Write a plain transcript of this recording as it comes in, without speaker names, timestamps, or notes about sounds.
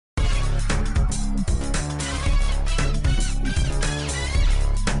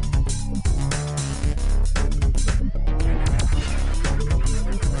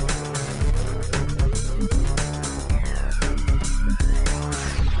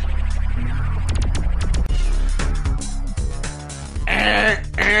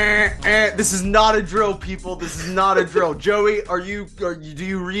right, this is not a drill, people. This is not a drill. Joey, do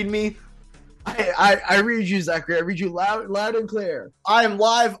you read me? I read you, Zachary. I read you loud and clear. I am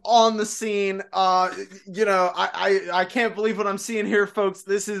live on the scene. I can't believe what I'm seeing here, folks.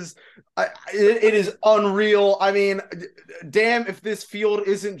 It is unreal. I mean, damn if this field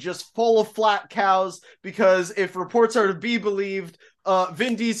isn't just full of flat cows, because if reports are to be believed,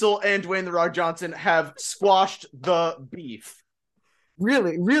 Vin Diesel and Dwayne The Rock Johnson have squashed the beef.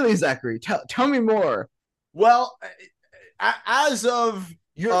 Really, Zachary. Tell me more. Well, as of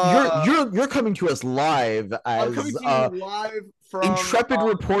You're coming to us live I'm coming as to you live from intrepid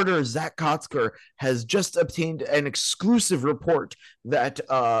reporter Zach Kotzker has just obtained an exclusive report that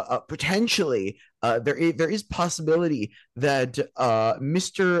potentially there is possibility that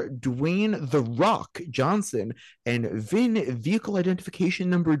Mr. Dwayne The Rock Johnson and VIN vehicle identification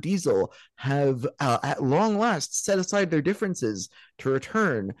number Diesel have at long last set aside their differences to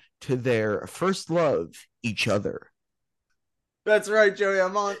return to their first love, each other. That's right, Joey.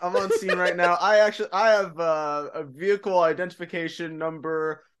 I'm on scene right now. I have a vehicle identification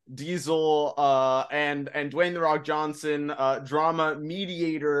number, Diesel, and Dwayne The Rock Johnson, drama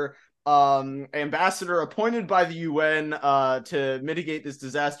mediator, ambassador appointed by the UN to mitigate this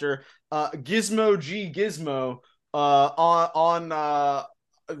disaster. Gizmo G Gizmo on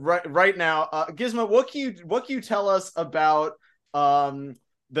right now. Gizmo, what can you tell us about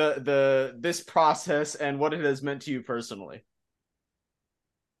the this process and what it has meant to you personally?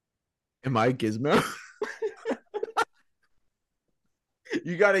 Am I Gizmo?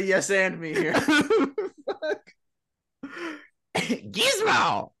 You got to yes and me here.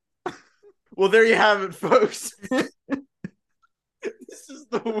 Gizmo. Well, there you have it, folks. This is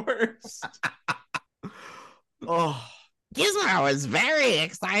the worst. Oh, Gizmo is very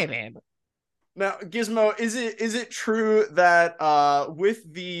excited. Now, Gizmo, is it true that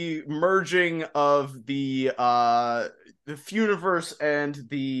with the merging of the Funiverse and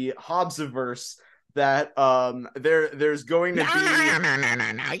the Hobbsiverse, that there's going to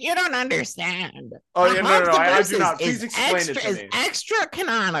No. You don't understand. Oh, The yeah, no, I do Hobbsiverse not. Please explain it to is me. extra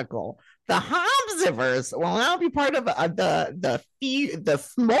canonical. The Hobbsiverse will now be part of the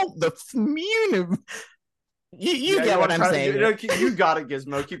Fmuniv. You Yeah, get what I'm saying. You got it,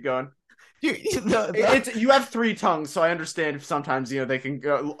 Gizmo. Keep going. You have three tongues, so I understand if sometimes they can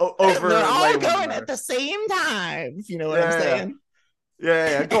go over. They're all going at the same time. If you know what I'm saying.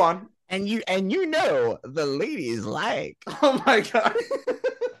 Yeah. Go on. And you know the ladies like. Oh my god.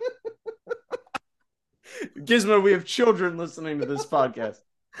 Gizmo, we have children listening to this podcast.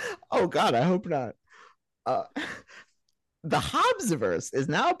 Oh god, I hope not. The Hobbsiverse is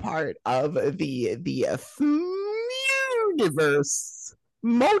now part of the Fmuniverse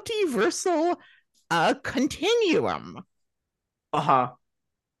multiversal continuum. Uh-huh.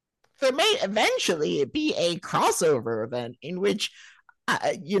 There may eventually be a crossover event in which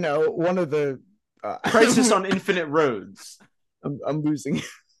one of the Crisis on Infinite Roads. I'm losing.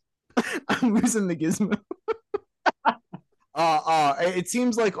 I'm losing the Gizmo. It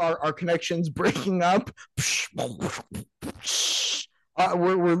seems like our connection's breaking up.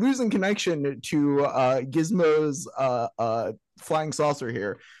 We're losing connection to Gizmo's flying saucer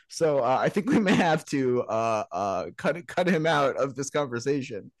here. So I think we may have to cut him out of this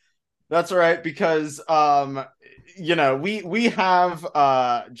conversation. That's right, because we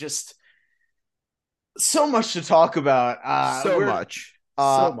have just so much to talk about. So much.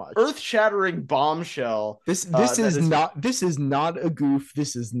 Earth-shattering bombshell. This is not a goof.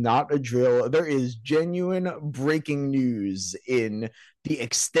 This is not a drill. There is genuine breaking news in the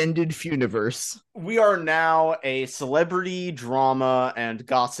extended Funiverse. We are now a celebrity drama and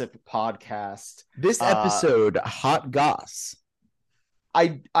gossip podcast. This episode, Hot Goss.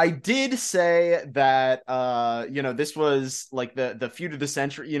 I did say that this was like the feud of the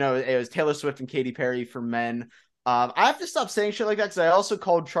century. It was Taylor Swift and Katy Perry for men. I have to stop saying shit like that because I also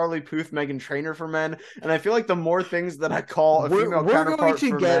called Charlie Puth Meghan Trainor for men, and I feel like the more things that I call a female counterpart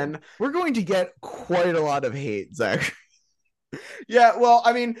for men, we're going to get quite a lot of hate, Zach. Yeah, well,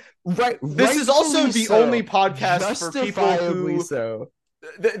 I mean, this is also the only podcast for people who. So.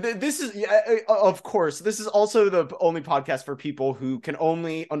 This is, of course, this is also the only podcast for people who can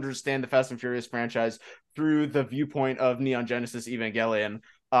only understand the Fast and Furious franchise through the viewpoint of Neon Genesis Evangelion.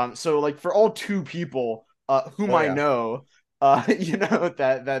 So like for all two people whom I know,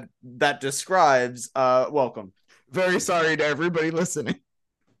 that describes, welcome. Very sorry to everybody listening.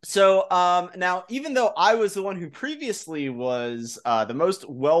 So now, even though I was the one who previously was the most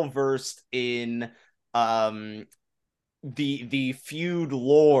well-versed in the feud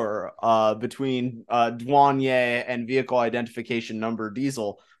lore between Douanier and vehicle identification number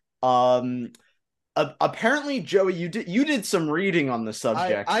Diesel, Um, apparently, Joey, you did some reading on the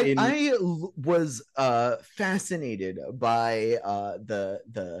subject. Was fascinated by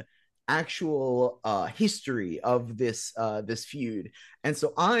the actual history of this feud, and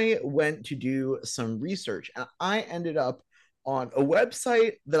so I went to do some research, and I ended up on a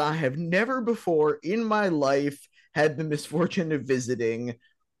website that I have never before in my life had the misfortune of visiting,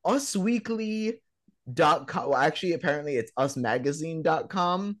 usweekly.com. Well, actually, apparently it's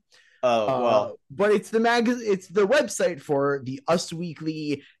usmagazine.com. Oh well. But it's it's the website for the Us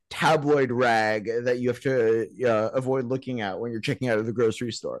Weekly tabloid rag that you have to avoid looking at when you're checking out of the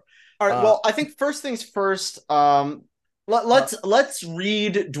grocery store. All right. Well, I think first things first. Let's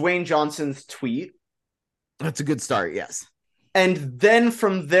read Dwayne Johnson's tweet. That's a good start. Yes. And then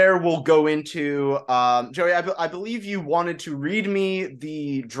from there, we'll go into Joey. I believe you wanted to read me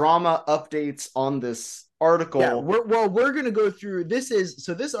the drama updates on this article. Yeah, we're gonna go through.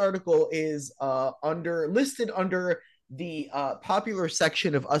 This article is listed under the popular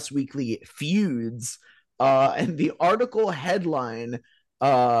section of Us Weekly feuds, and the article headline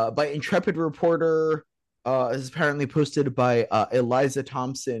by Intrepid Reporter is apparently posted by Eliza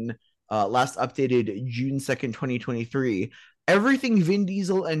Thompson, last updated June 2nd, 2023. Everything Vin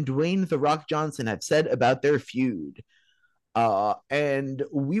Diesel and Dwayne "The Rock" Johnson have said about their feud. And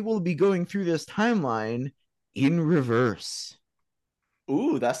we will be going through this timeline in reverse.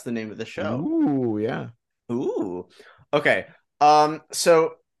 Ooh, that's the name of the show. Ooh, yeah. Ooh. Okay.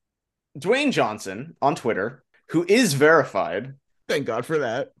 So Dwayne Johnson on Twitter, who is verified. Thank God for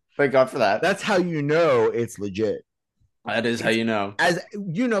that. Thank God for that. That's how you know it's legit. That is how you know. As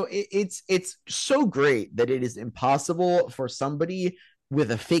you know, it's so great that it is impossible for somebody with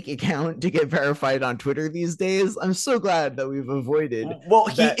a fake account to get verified on Twitter these days. I'm so glad that we've avoided. Well,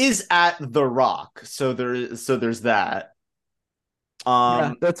 he is at The Rock, so there's that.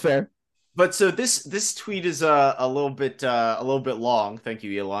 Yeah, that's fair. But so this tweet is a little bit long. Thank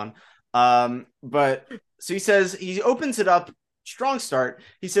you, Elon. But so he opens it up, strong start.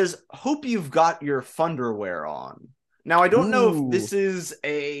 He says, "Hope you've got your Funderwear on." Now, I don't know if this is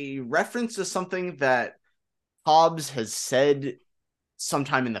a reference to something that Hobbs has said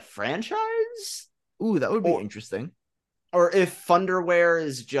sometime in the franchise. Ooh, that would be interesting. Or if Funderwear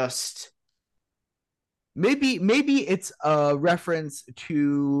is just maybe it's a reference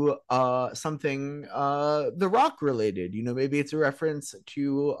to something The Rock related. You know, maybe it's a reference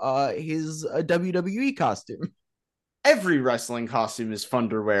to his WWE costume. Every wrestling costume is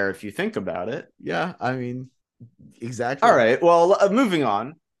Funderwear if you think about it. Yeah, I mean, exactly. All right, well, moving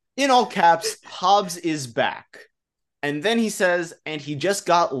on. In all caps, Hobbs is back. And then he says, and he just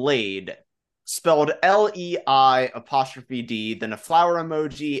got laid, spelled LEI''D, then a flower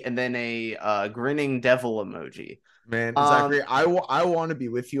emoji, and then a grinning devil emoji. Man, Zachary, I want to be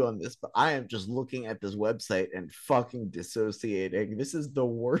with you on this, but I am just looking at this website and fucking dissociating. This is the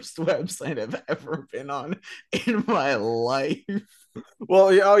worst website I've ever been on in my life.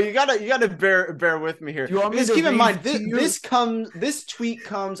 Well, you gotta bear with me here. Because keep in mind, this tweet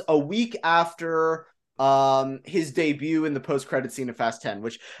comes a week after his debut in the post-credit scene of Fast 10,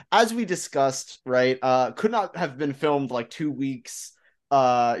 which, as we discussed, right, could not have been filmed like 2 weeks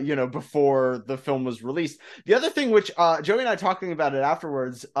before the film was released. The other thing, which Joey and I talking about it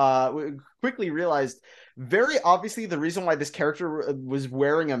afterwards, we quickly realized, very obviously the reason why this character was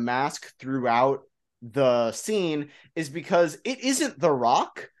wearing a mask throughout the scene is because it isn't The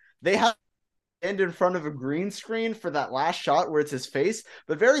Rock. They have stand in front of a green screen for that last shot where it's his face,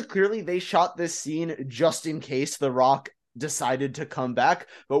 but very clearly they shot this scene just in case The Rock decided to come back,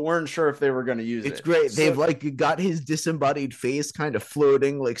 but weren't sure if they were going to use it. It's great. They've like got his disembodied face kind of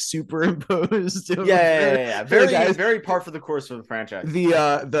floating, like superimposed. Yeah. Very par for the course for the franchise.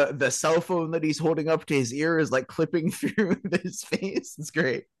 The cell phone that he's holding up to his ear is like clipping through his face. It's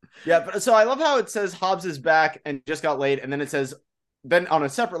great. Yeah, but so I love how it says Hobbs is back and just got laid, and then it says, then on a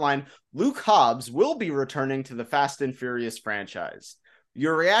separate line, Luke Hobbs will be returning to the Fast and Furious franchise.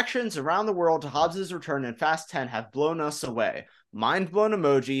 Your reactions around the world to Hobbs' return in Fast 10 have blown us away. Mind blown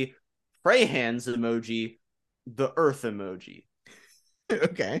emoji, pray hands emoji, the earth emoji.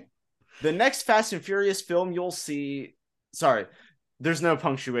 Okay. The next Fast and Furious film you'll see... Sorry, there's no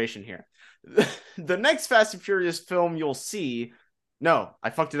punctuation here. The next Fast and Furious film you'll see... No, I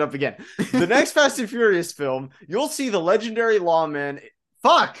fucked it up again. The next Fast and Furious film, you'll see the legendary lawman...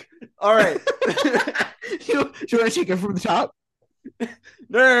 Fuck! All right. you want to take it from the top?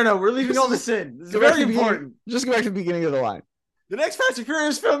 No. We're leaving all this in. This is very important. Just go back to the beginning of the line. The next Fast and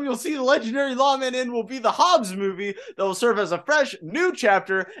Furious film you'll see the legendary lawman in will be the Hobbs movie that will serve as a fresh new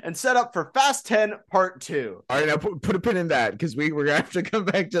chapter and set up for Fast 10 Part 2. All right, now put a pin in that because we're gonna have to come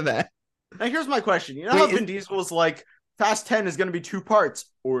back to that. Now here's my question. You know how Vin Diesel was like, Fast 10 is going to be 2 parts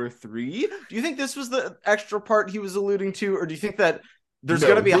or 3? Do you think this was the extra part he was alluding to, or do you think that there's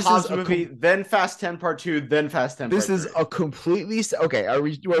going to be a Hobbs movie, then Fast 10 Part 2, then Fast 10 Part 3? This is a completely... Okay, are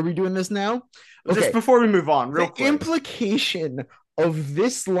we doing this now? Okay. Just before we move on, real quick. The implication of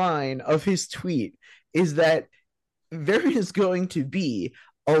this line of his tweet is that there is going to be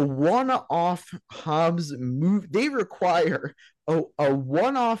a one-off Hobbs movie. They require a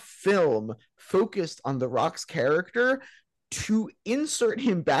one-off film focused on The Rock's character to insert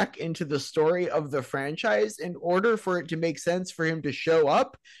him back into the story of the franchise in order for it to make sense for him to show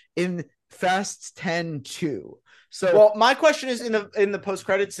up in Fast 10 2. So, well, my question is, in the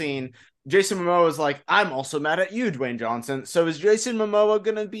post-credit scene, Jason Momoa is like, I'm also mad at you, Dwayne Johnson. So is Jason Momoa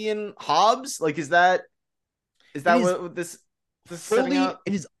gonna be in Hobbs? Like, is that what this setting up?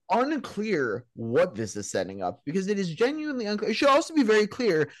 It is unclear what this is setting up because it is genuinely unclear. It should also be very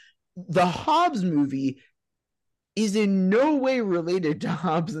clear the Hobbs movie is in no way related to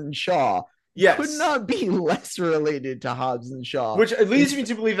Hobbs and Shaw. Yes. Could not be less related to Hobbs and Shaw. Which leads me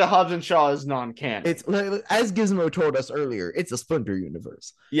to believe that Hobbs and Shaw is non-canon. It's like, as Gizmo told us earlier, it's a Splinter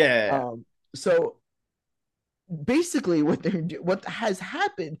universe. Yeah. So basically what has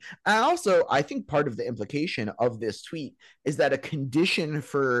happened, and also I think part of the implication of this tweet is that a condition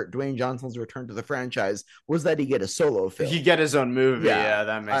for Dwayne Johnson's return to the franchise was that he get a solo film. He get his own movie. Yeah,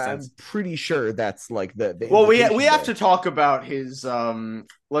 that makes sense. I'm pretty sure that's like the well, we have to talk about his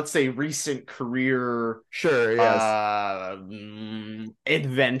let's say recent career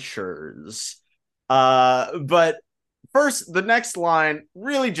adventures. But first, the next line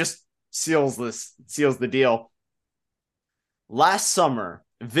really just seals the deal. Last summer,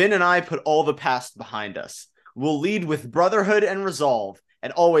 Vin and I put all the past behind us. We'll lead with brotherhood and resolve,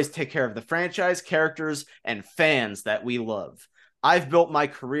 and always take care of the franchise, characters, and fans that we love. I've built my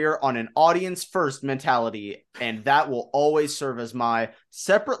career on an audience-first mentality, and that will always serve as my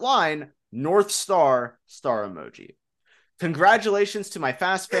separate line, North Star, star emoji. Congratulations to my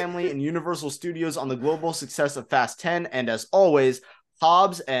Fast family and Universal Studios on the global success of Fast 10, and as always,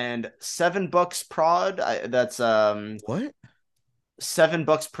 Hobbs and $7 Prod. That's what?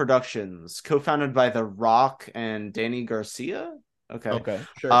 $7 Productions, co-founded by The Rock and Danny Garcia. Okay,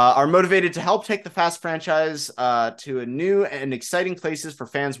 sure. Are motivated to help take the Fast franchise to a new and exciting places for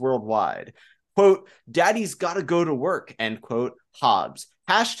fans worldwide. Quote, Daddy's gotta go to work, end quote, Hobbs.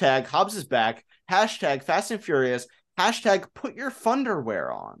 Hashtag Hobbs is back. Hashtag Fast and Furious. Hashtag put your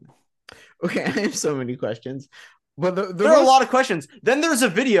Funderwear on. Okay, I have so many questions. But there are a lot of questions. Then there's a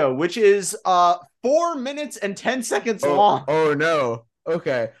video, which is 4 minutes and 10 seconds long. Oh, no.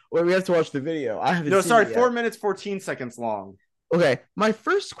 Okay. Well, we have to watch the video. 4 minutes, 14 seconds long. Okay. My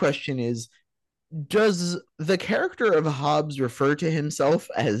first question is, does the character of Hobbs refer to himself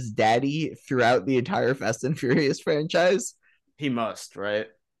as Daddy throughout the entire Fast and Furious franchise? He must, right?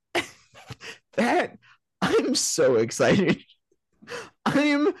 I'm so excited. I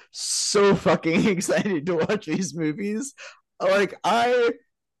am so fucking excited to watch these movies. Like,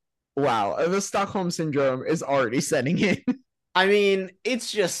 wow, the Stockholm Syndrome is already setting in. I mean,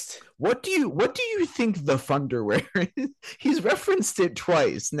 it's just... What do you think the Funderwear is? He's referenced it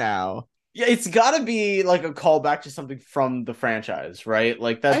twice now. Yeah, it's got to be like a callback to something from the franchise, right?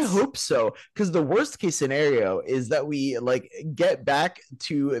 Like that's. I hope so, because the worst case scenario is that we like get back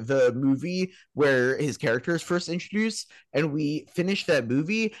to the movie where his character is first introduced, and we finish that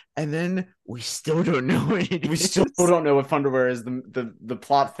movie, and then we still don't know what it is. We still don't know what Funderwear is. The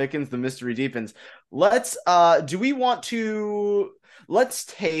plot thickens, the mystery deepens. Let's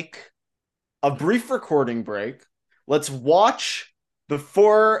take a brief recording break. Let's watch the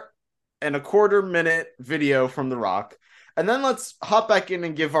 4.25 minute video from The Rock, and then let's hop back in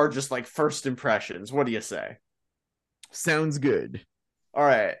and give our just like first impressions. What do you say? Sounds good. All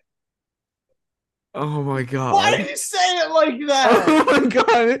right. Oh my god. Why did you say it like that? Oh my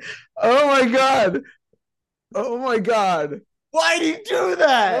god. Oh my god. Oh my god. Why do you do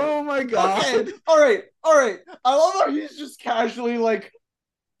that? Oh my god. Okay. All right. I love how he's just casually like,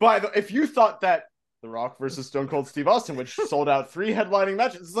 if you thought that The Rock versus Stone Cold Steve Austin, which sold out 3 headlining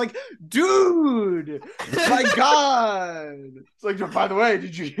matches. It's like, dude, my God. It's like, by the way,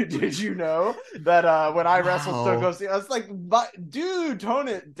 did you know that when I wrestled Stone Cold Steve, I was like, dude, tone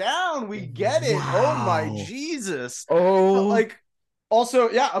it down. We get it. Wow. Oh my Jesus. Oh, but like, Also,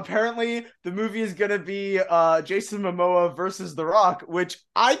 yeah, apparently the movie is gonna be Jason Momoa versus The Rock, which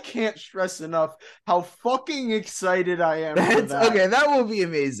I can't stress enough how fucking excited I am for That's that. okay. That will be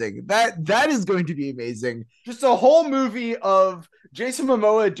amazing. That is going to be amazing. Just a whole movie of Jason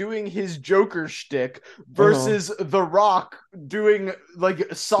Momoa doing his Joker shtick versus The Rock doing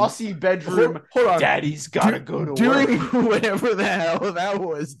like saucy bedroom. Hold on. Daddy's gotta go to doing work. whatever the hell that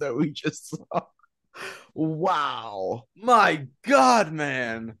was that we just saw. Wow. My God,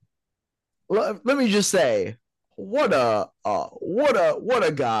 man. Let me just say, what a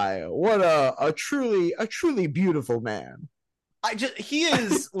guy. What a truly beautiful man. He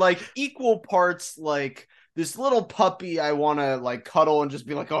is like equal parts like this little puppy I want to like cuddle and just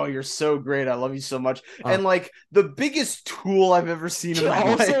be like, oh, you're so great, I love you so much, and like the biggest tool I've ever seen in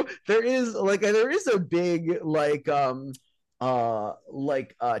my life. There is a big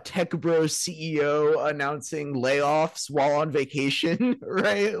tech bro CEO announcing layoffs while on vacation,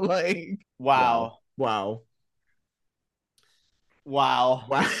 right? Like wow. Yeah,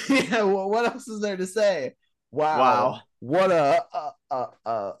 well, what else is there to say? Wow. What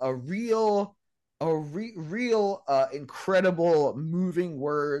a real incredible moving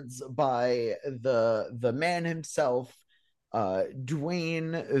words by the man himself,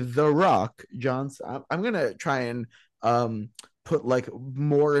 Dwayne The Rock Johnson. I'm gonna try and put like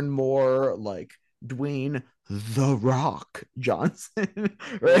more and more like Dwayne The Rock Johnson,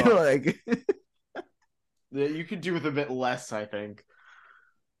 right? Well, like you could do with a bit less, I think.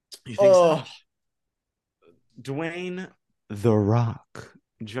 You think so? Dwayne The Rock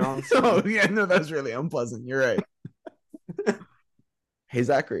Johnson. Oh yeah, no, that's really unpleasant. You're right. Hey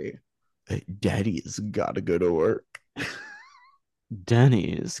Zachary, Daddy's gotta go to work.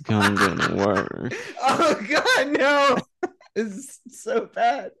 Danny's gonna go to work. Oh God, no! It's so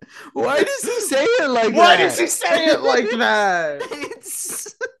bad. Why does he say it like Why that? does he say it like that?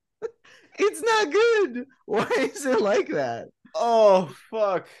 It's not good. Why is it like that? Oh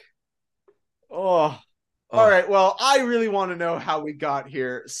fuck. Oh. All right. Well, I really want to know how we got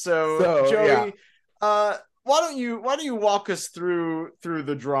here. So Joey, yeah. Why don't you walk us through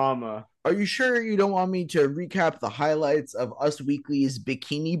the drama? Are you sure you don't want me to recap the highlights of Us Weekly's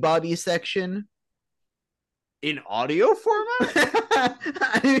bikini body section in audio format?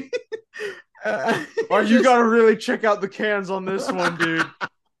 You gotta really check out the cans on this one, dude.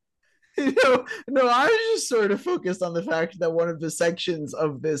 No, I was just sort of focused on the fact that one of the sections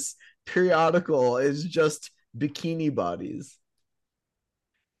of this periodical is just bikini bodies.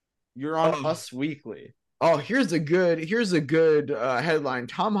 You're on Us Weekly. Oh, here's a good headline.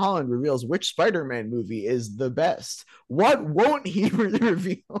 Tom Holland reveals which Spider-Man movie is the best. What won't he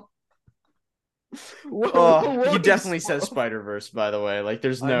reveal? He definitely says Spider-Verse, by the way. Like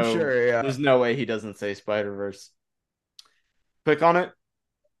there's no way he doesn't say Spider-Verse. Click on it.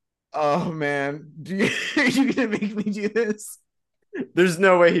 Oh man, are you gonna make me do this? There's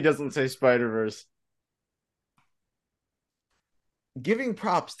no way he doesn't say Spider-Verse. Giving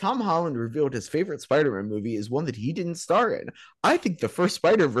props, Tom Holland revealed his favorite Spider-Man movie is one that he didn't star in. I think the first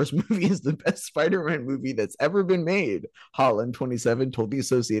Spider-Verse movie is the best Spider-Man movie that's ever been made. Holland, 27, told the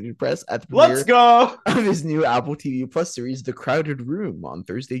Associated Press at the premiere of his new Apple TV Plus series, The Crowded Room, on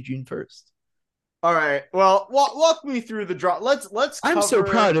Thursday, June 1st. All right. Well, walk me through the drop. Let's. I'm so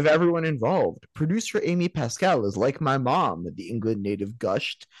proud of everyone involved. Producer Amy Pascal is like my mom, the England native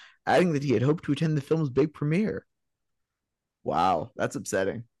gushed, adding that he had hoped to attend the film's big premiere. Wow, that's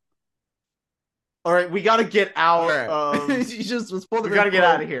upsetting. All right, we got to get out. Right. We got to get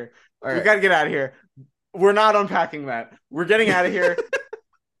out of here. Right. We got to get out of here. We're not unpacking that. We're getting out of here.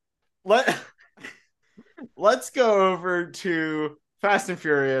 Let's go over to Fast and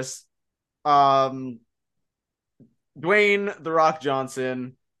Furious. Dwayne The Rock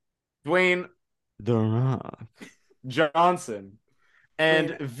Johnson, Dwayne The Rock Johnson,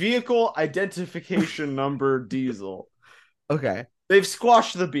 and vehicle identification number Diesel. Okay, they've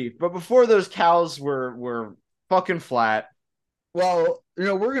squashed the beef, but before those cows were fucking flat. Well,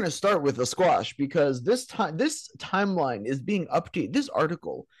 we're gonna start with the squash because this timeline is being updated. This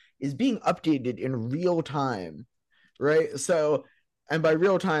article is being updated in real time, right? So. And by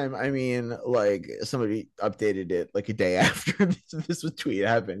real time, I mean like somebody updated it like a day after this tweet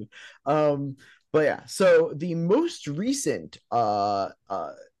happened. But yeah, so the most recent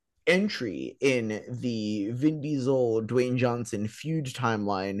entry in the Vin Diesel Dwayne Johnson feud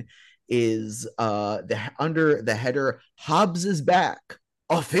timeline is under the header "Hobbs is back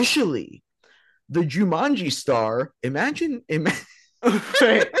officially." The Jumanji star, imagine. Wait.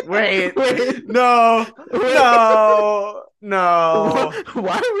 No.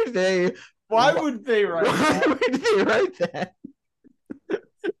 Why would they write that?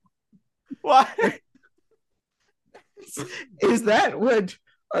 Why? Is that what?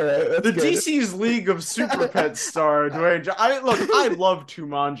 All right, that's The good. DC's League of Super Pets star Dwayne. I mean, look, I love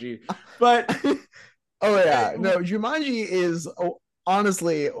Jumanji, but Oh yeah, no, Jumanji is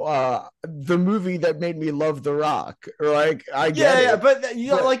honestly the movie that made me love The Rock. Like I get yeah, it, but you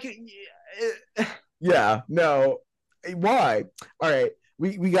know, but like, yeah, no, why? All right,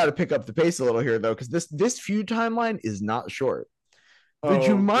 we got to pick up the pace a little here though, because this feud timeline is not short. The oh,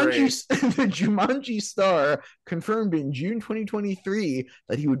 Jumanji great. the Jumanji star confirmed in June 2023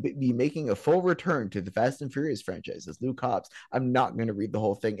 that he would be making a full return to the Fast and Furious franchise as Luke Hobbs. I'm not going to read the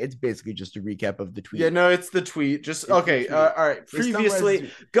whole thing. It's basically just a recap of the Yeah, tweet. no, it's the tweet. Just It's the okay. tweet. All right. It Previously,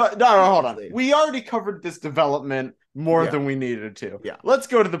 summarizes no, hold on. previously. We already covered this development more Yeah, than we needed to. yeah. Let's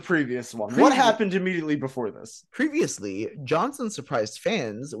go to the previous one. What Previ- happened immediately before this? Previously, Johnson surprised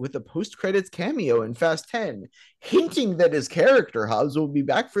fans with a post-credits cameo in Fast 10, hinting that his character Hobbs will be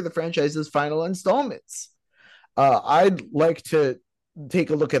back for the franchise's final installments. I'd like to take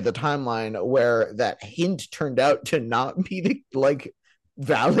a look at the timeline where that hint turned out to not be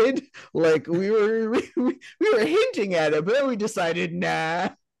valid. Like we were hinting at it, but then we decided, nah.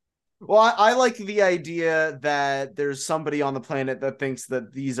 Well, I like the idea that there's somebody on the planet that thinks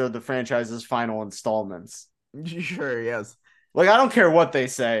that these are the franchise's final installments. Sure, yes. Like, I don't care what they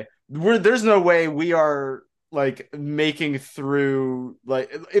say. There's no way we are like making through,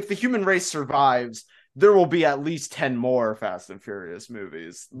 like, if the human race survives, there will be at least 10 more Fast and Furious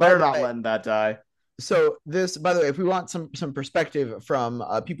movies. They're not letting that die. So this, by the way, if we want some perspective from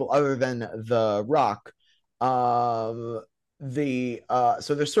people other than The Rock, so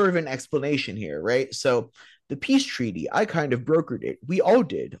there's sort of an explanation here, right? So the peace treaty, I kind of brokered it. We all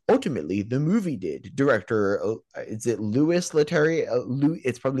did. Ultimately, the movie did. Director, is it Louis Leterrier?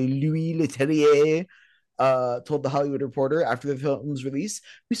 It's probably Louis Leterrier. Told the Hollywood Reporter after the film's release.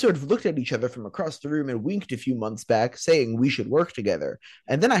 We sort of looked at each other from across the room and winked a few months back, saying we should work together.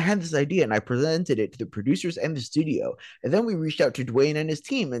 And then I had this idea and I presented it to the producers and the studio. And then we reached out to Dwayne and his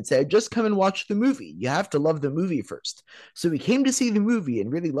team and said, just come and watch the movie. You have to love the movie first. So we came to see the movie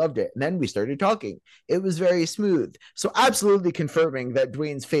and really loved it. And then we started talking. It was very smooth. So absolutely confirming that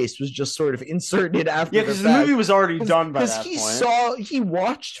Dwayne's face was just sort of inserted after. Yeah, because the movie was already done by that point. He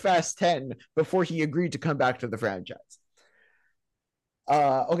watched Fast 10 before he agreed to come back to the franchise.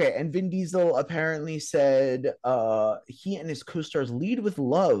 Okay, and Vin Diesel apparently said he and his co-stars lead with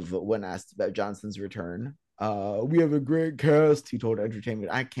love when asked about Johnson's return. We have a great cast, he told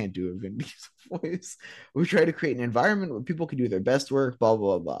Entertainment. I can't do a Vin Diesel voice. We try to create an environment where people can do their best work, blah,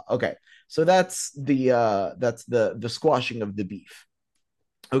 blah, blah. Okay, so that's the squashing of the beef.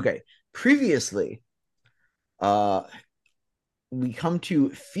 Okay, previously, we come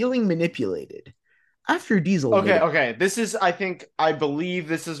to feeling manipulated after Diesel. Okay. This is, I believe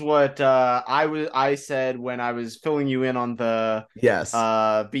this is what I said when I was filling you in on the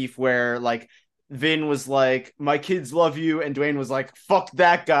beef, where like Vin was like, "My kids love you," and Dwayne was like, "Fuck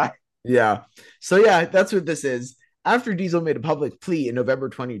that guy." Yeah. So yeah, that's what this is. After Diesel made a public plea in November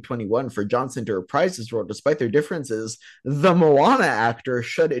 2021 for Johnson to reprise his role despite their differences, the Moana actor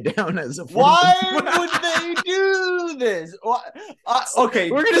shut it down as a form. Why would they do this?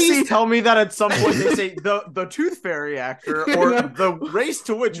 Okay, we're gonna tell me that at some point they say the Tooth Fairy actor or the Race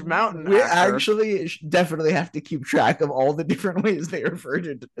to Witch Mountain we actor. Actually definitely have to keep track of all the different ways they refer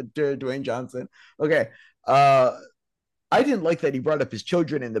to Dwayne Johnson. Okay. I didn't like that he brought up his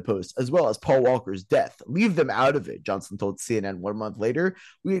children in the post, as well as Paul Walker's death. Leave them out of it, Johnson told CNN 1 month later.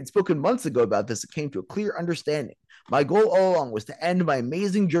 We had spoken months ago about this and came to a clear understanding. My goal all along was to end my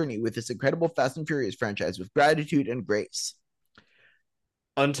amazing journey with this incredible Fast and Furious franchise with gratitude and grace.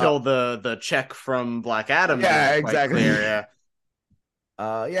 Until the check from Black Adam. Yeah, exactly. Clear,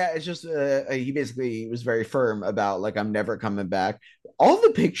 yeah. It's just he basically was very firm about like, I'm never coming back. All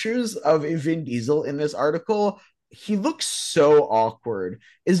the pictures of Vin Diesel in this article, he looks so awkward.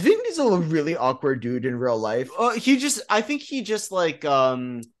 Is Vin Diesel a really awkward dude in real life? I think he just like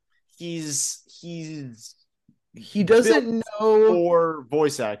he doesn't know for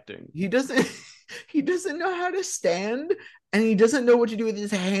voice acting. He doesn't know how to stand, and he doesn't know what to do with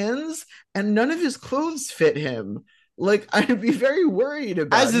his hands, and none of his clothes fit him. Like, I'd be very worried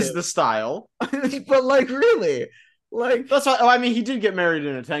about as is the style. But like, really, like, that's why. I mean, he did get married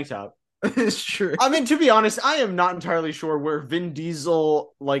in a tank top. It's true. I mean, to be honest, I am not entirely sure where Vin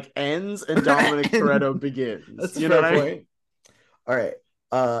Diesel like ends and Dominic Toretto begins. That's a fair point. All right.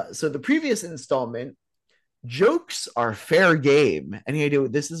 So the previous installment, jokes are fair game. Any idea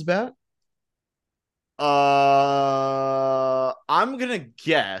what this is about? I'm gonna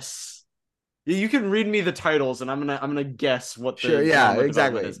guess Yeah, you can read me the titles, and I'm gonna guess what Sure, the yeah, drama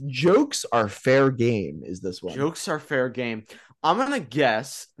development exactly. is. Jokes are fair game, is this one. Jokes are fair game. I'm gonna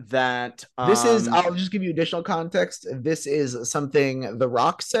guess that This is, I'll just give you additional context. This is something The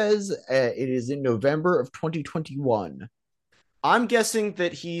Rock says. It is in November of 2021. I'm guessing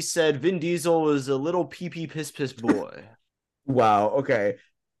that he said Vin Diesel was a little pee pee piss piss boy. Wow, okay.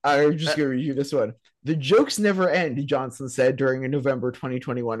 I'm Uh, just going to read you this one. The jokes never end, Johnson said during a November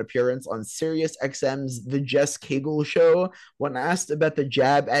 2021 appearance on Sirius XM's The Jess Cagle Show when asked about the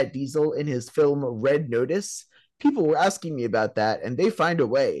jab at Diesel in his film Red Notice. People were asking me about that, and they find a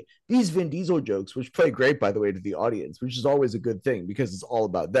way. These Vin Diesel jokes, which play great, by the way, to the audience, which is always a good thing because it's all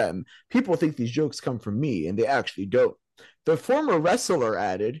about them. People think these jokes come from me, and they actually don't. The former wrestler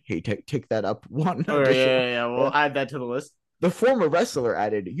added, hey, take that up one oh yeah, additional. yeah, yeah. We'll add that to the list. The former wrestler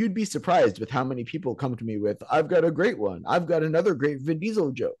added, you'd be surprised with how many people come to me with, I've got a great one. I've got another great Vin Diesel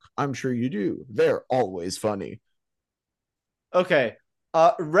joke. I'm sure you do. They're always funny. Okay.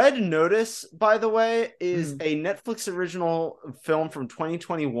 Red Notice, by the way, is Mm. a Netflix original film from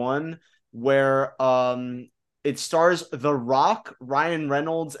 2021 where it stars The Rock, Ryan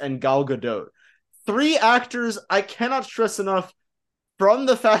Reynolds, and Gal Gadot. Three actors I cannot stress enough from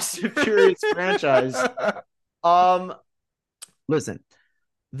the Fast and Furious franchise. Um, Listen,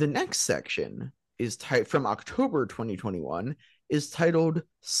 the next section is from October 2021 is titled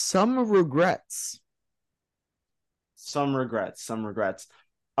Some Regrets. some regrets, some regrets.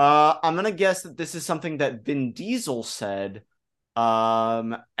 I'm gonna guess that this is something that Vin Diesel said.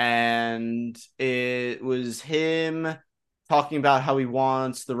 And it was him talking about how he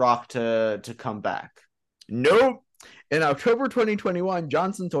wants The Rock to come back. Nope. In October 2021,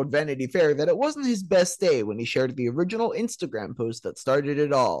 Johnson told Vanity Fair that it wasn't his best day when he shared the original Instagram post that started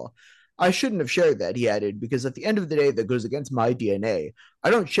it all. I shouldn't have shared that, he added, because at the end of the day, that goes against my DNA. I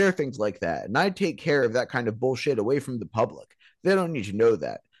don't share things like that, and I take care of that kind of bullshit away from the public. They don't need to know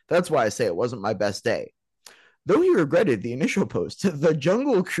that. That's why I say it wasn't my best day. Though he regretted the initial post, the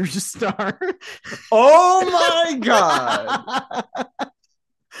Jungle Cruise star. Oh my god!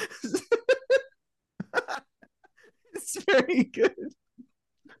 It's very good.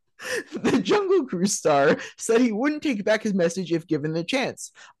 The Jungle Cruise star said he wouldn't take back his message if given the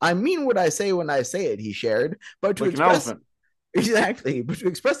chance. I mean what I say when I say it, he shared. But to Like an express elephant. exactly, but to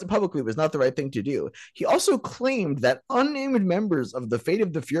express it publicly was not the right thing to do. He also claimed that unnamed members of the Fate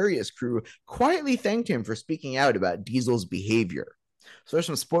of the Furious crew quietly thanked him for speaking out about Diesel's behavior. So there's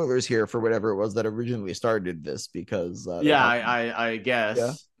some spoilers here for whatever it was that originally started this because Yeah, I guess.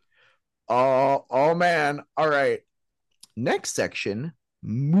 yeah. Oh man. All right. Next section,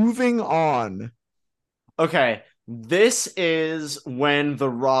 moving on. Okay, this is when The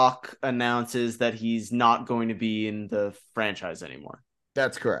Rock announces that he's not going to be in the franchise anymore.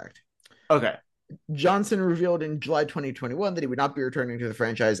 That's correct. Okay. Johnson revealed in July 2021 that he would not be returning to the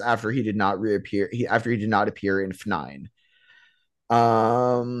franchise after he did not appear in F9.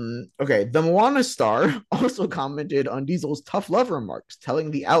 Okay, the Moana star also commented on Diesel's tough love remarks,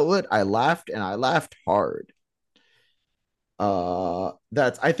 telling the outlet, I laughed and I laughed hard.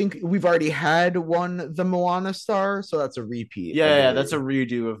 That's, I think we've already had one, the Moana star, so that's a repeat. Yeah, that's a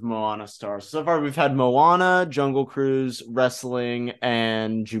redo of Moana stars. So far we've had Moana, Jungle Cruise, Wrestling,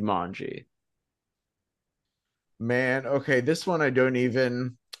 and Jumanji. Man, okay, this one I don't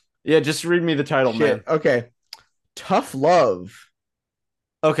even. Yeah, just read me the title, Shit. man. Okay. Tough love.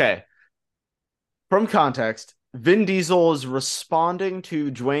 Okay. From context, Vin Diesel is responding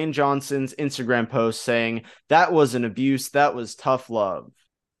to Dwayne Johnson's Instagram post saying, that was an abuse, that was tough love.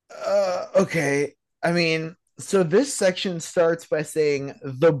 Okay. I mean, so this section starts by saying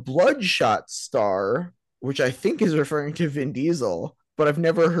the Bloodshot star, which I think is referring to Vin Diesel, but I've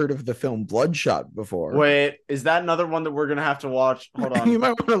never heard of the film Bloodshot before. Wait, is that another one that we're gonna have to watch? Hold on. You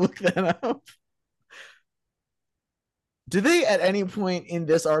might want to look that up. Do they at any point in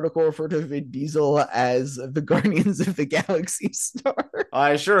this article refer to Vin Diesel as the Guardians of the Galaxy star?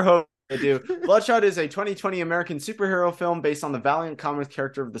 I sure hope they do. Bloodshot is a 2020 American superhero film based on the Valiant Comics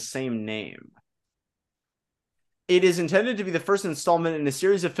character of the same name. It is intended to be the first installment in a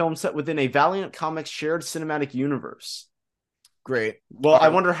series of films set within a Valiant Comics shared cinematic universe. Great. Well, I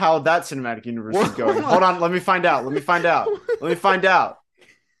wonder how that cinematic universe is going. Hold on, let me find out. Let me find out.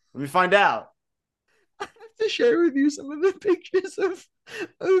 I have to share with you some of the pictures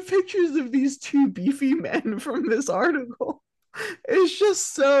of these two beefy men from this article. It's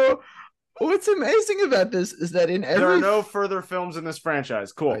just so. What's amazing about this is that in every there are no further films in this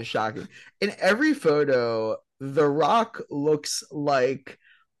franchise. Cool. Shocking. In every photo, The Rock looks like,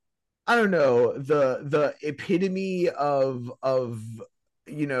 I don't know, the epitome of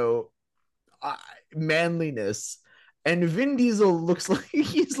manliness, and Vin Diesel looks like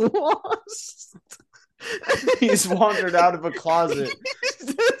he's lost. He's wandered out of a closet.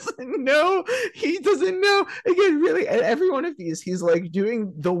 He doesn't know. He doesn't know. Again, really, at every one of these, he's like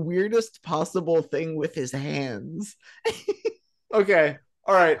doing the weirdest possible thing with his hands. Okay.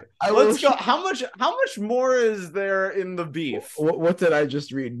 All right. I Let's will go. How much more is there in the beef? What did I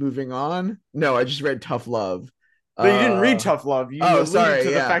just read? Moving on? No, I just read Tough Love. But you didn't read Tough Love. You alluded sorry, to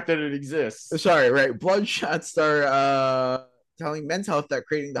the yeah. fact that it exists. Sorry, right. Bloodshot star telling Men's Health that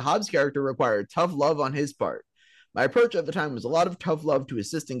creating the Hobbs character required tough love on his part. My approach at the time was a lot of tough love to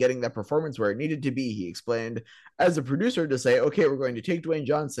assist in getting that performance where it needed to be, he explained. As a producer, to say, okay, we're going to take Dwayne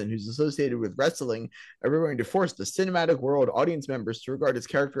Johnson, who's associated with wrestling, and we're going to force the cinematic world audience members to regard his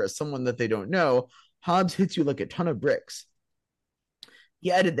character as someone that they don't know. Hobbs hits you like a ton of bricks.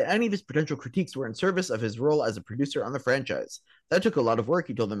 He added that any of his potential critiques were in service of his role as a producer on the franchise. That took a lot of work,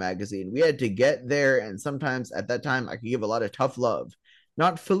 he told the magazine. We had to get there, and sometimes at that time I could give a lot of tough love.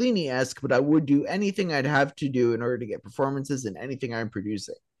 Not Fellini-esque, but I would do anything I'd have to do in order to get performances in anything I'm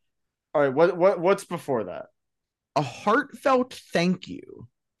producing. All right, what's before that? A heartfelt thank you.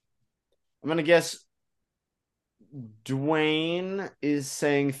 I'm gonna guess Dwayne is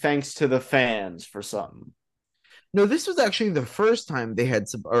saying thanks to the fans for something. No, this was actually the first time they had,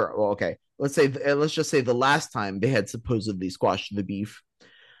 let's just say the last time they had supposedly squashed the beef.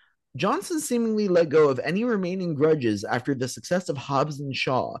 Johnson seemingly let go of any remaining grudges after the success of Hobbs and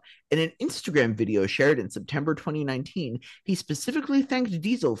Shaw. In an Instagram video shared in September 2019, he specifically thanked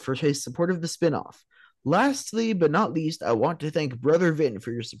Diesel for his support of the spinoff. Lastly, but not least, I want to thank Brother Vin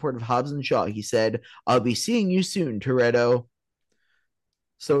for your support of Hobbs and Shaw. He said, I'll be seeing you soon, Toretto.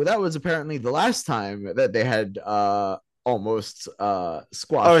 So that was apparently the last time that they had almost squashed.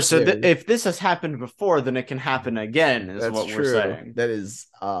 Oh, so if this has happened before, then it can happen again, is That's what true. we're saying. That is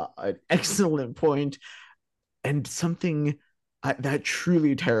an excellent point, and something that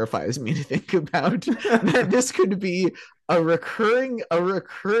truly terrifies me to think about. That this could be a recurring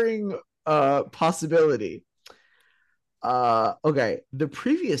possibility. Okay, the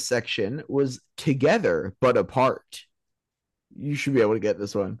previous section was together but apart. You should be able to get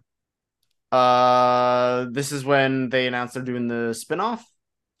this one. This is when they announced they're doing the spinoff?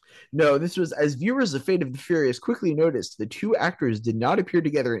 No, this was as viewers of Fate of the Furious quickly noticed, the two actors did not appear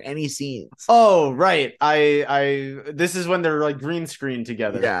together in any scenes. Oh, right. This is when they're like green screen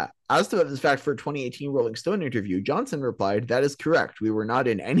together. Yeah. Asked about this fact for a 2018 Rolling Stone interview, Johnson replied, that is correct. We were not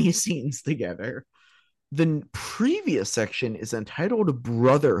in any scenes together. The previous section is entitled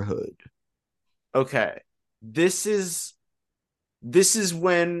Brotherhood. Okay. This is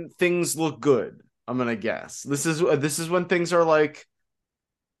when things look good, I'm gonna guess. This is when things are like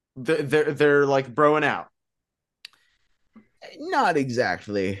they're like broing out. Not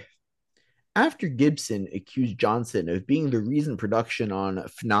exactly. After Gibson accused Johnson of being the reason production on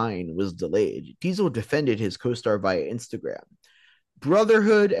F9 was delayed, Diesel defended his co-star via Instagram.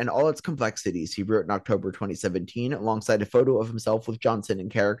 Brotherhood and all its complexities, he wrote in October 2017, alongside a photo of himself with Johnson in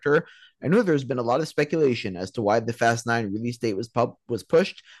character. I know there's been a lot of speculation as to why the Fast 9 release date was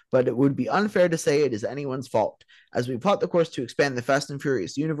pushed, but it would be unfair to say it is anyone's fault. As we plot the course to expand the Fast and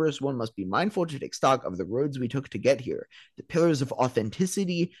Furious universe, one must be mindful to take stock of the roads we took to get here. The pillars of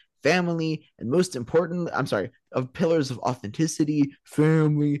authenticity, family, and most importantly, pillars of authenticity,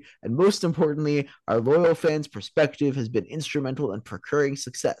 family, and most importantly, our loyal fans' perspective has been instrumental in procuring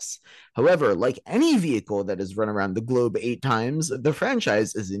success. However, like any vehicle that has run around the globe 8 times, the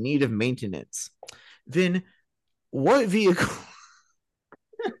franchise is in need of maintenance. Then, what vehicle?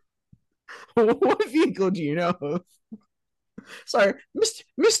 What vehicle do you know of? Sorry,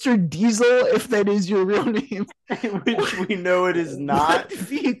 Mr. Diesel, if that is your real name. Which we know it is not.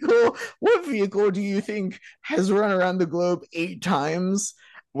 What vehicle do you think has run around the globe 8 times?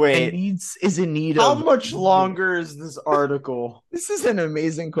 Wait, is in need how of... How much longer is this article? This is an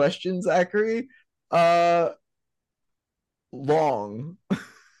amazing question, Zachary. Long.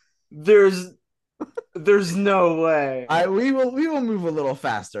 There's no way. We will move a little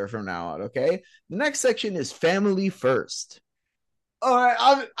faster from now on, okay? The next section is family first. All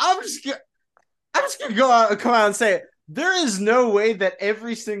right, I'm just gonna come out and say it. There is no way that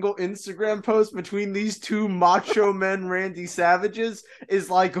every single Instagram post between these two macho men, Randy Savages, is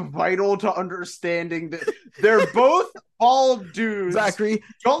like vital to understanding that they're both bald dudes. Zachary,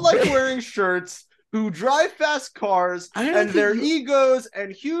 don't like wearing shirts, who drive fast cars, and their egos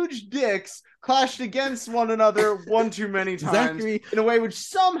and huge dicks clashed against one another one too many times Zachary, in a way which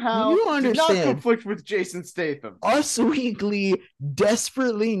somehow you did not understand. conflict with Jason Statham. Us Weekly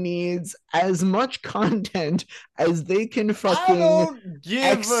desperately needs as much content as they can I fucking don't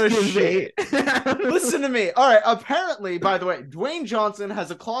give a shit. excavate. Listen to me. All right. Apparently, by the way, Dwayne Johnson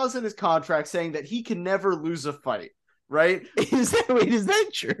has a clause in his contract saying that he can never lose a fight. Right? Is that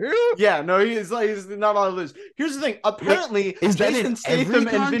true? Yeah, no, he's not allowed to lose. Here's the thing. Apparently, is that Jason in Statham every and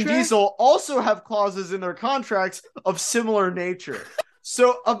Vin contract? Diesel also have clauses in their contracts of similar nature.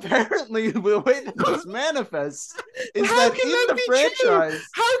 So apparently, the way that this manifests is How that can in that the be franchise, true?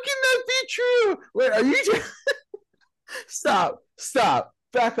 How can that be true? Wait, are you? Stop,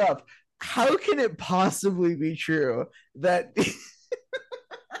 back up. How can it possibly be true that?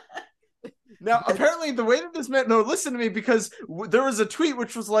 now, apparently, the way that this man, no, listen to me, because there was a tweet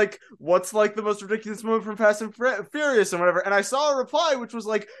which was like, what's like the most ridiculous moment from Fast and Furious and whatever. And I saw a reply which was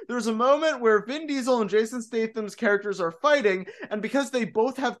like, there's a moment where Vin Diesel and Jason Statham's characters are fighting. And because they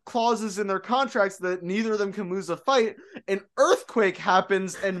both have clauses in their contracts that neither of them can lose a fight, an earthquake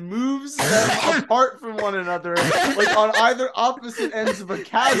happens and moves them apart from one another, like on either opposite ends of a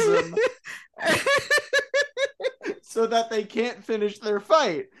chasm. So that they can't finish their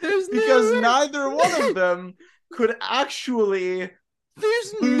fight because neither one of them could actually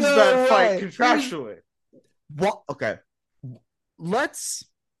lose that fight contractually. What? Okay, let's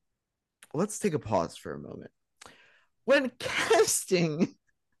take a pause for a moment. When casting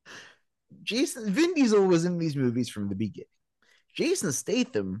Vin Diesel was in these movies from the beginning. Jason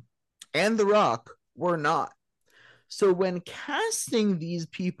Statham and The Rock were not. So when casting these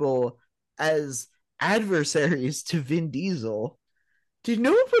people as adversaries to Vin Diesel, did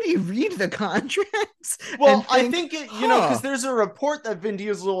nobody read the contracts? Well, I think because there's a report that Vin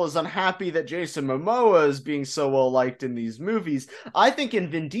Diesel is unhappy that Jason Momoa is being so well liked in these movies. I think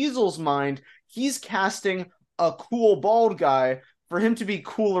in Vin Diesel's mind, he's casting a cool bald guy for him to be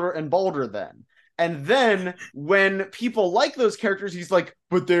cooler and balder than. And then when people like those characters, he's like,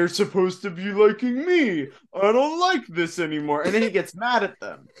 but they're supposed to be liking me. I don't like this anymore. And then he gets mad at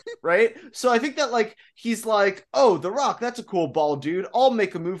them, right? So I think that like he's like, oh, The Rock, that's a cool bald dude. I'll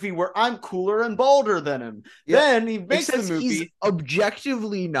make a movie where I'm cooler and balder than him. Yep. Then he makes the movie. He's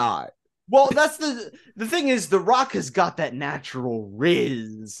objectively not. Well, that's the thing is, The Rock has got that natural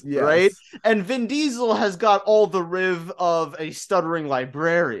riz, yes. Right? And Vin Diesel has got all the riv of a stuttering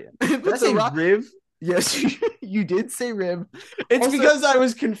librarian. Did I say riv? Yes, you did say riv. It's also, because I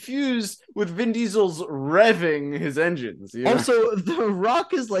was confused with Vin Diesel's revving his engines. You know? Also, The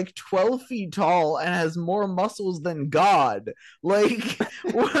Rock is like 12 feet tall and has more muscles than God. Like,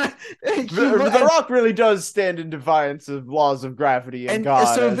 what? The Rock really does stand in defiance of laws of gravity and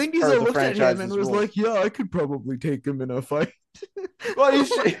God. So Vin Diesel looked at him and was like, yeah, I could probably take him in a fight. Well, you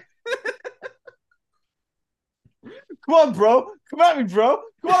should... Come on, bro. Come at me, bro.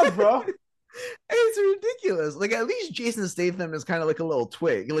 Come on, bro. It's ridiculous. Like, at least Jason Statham is kind of like a little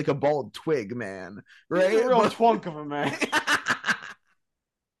twig, like a bald twig man, right? He's a real twunk of a man.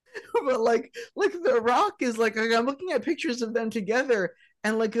 But like The Rock is like I'm looking at pictures of them together,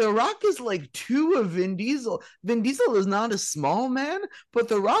 and like The Rock is like two of Vin Diesel. Vin Diesel is not a small man, but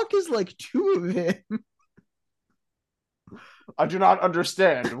The Rock is like two of him. I do not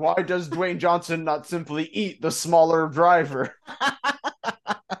understand. Why does Dwayne Johnson not simply eat the smaller driver?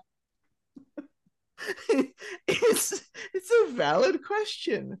 It's a valid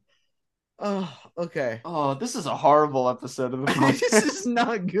question. Oh, okay. Oh, this is a horrible episode of the podcast. This is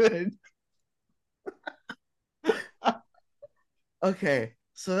not good. Okay,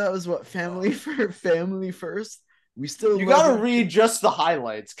 so that was what family first. We still you gotta read just the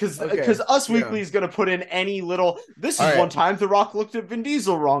highlights because Us Weekly is gonna put in any little. This is one time The Rock looked at Vin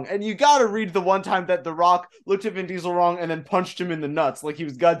Diesel wrong, and you gotta read the one time that The Rock looked at Vin Diesel wrong and then punched him in the nuts like he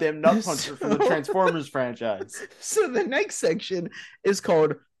was goddamn nut puncher from the Transformers franchise. So the next section is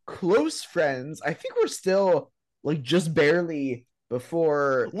called Close Friends. I think we're still like just barely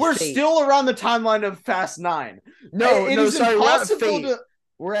before. We're Fate. Still around the timeline of Fast 9. No, sorry,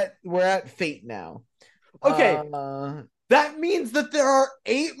 we're at Fate now. Okay, that means that there are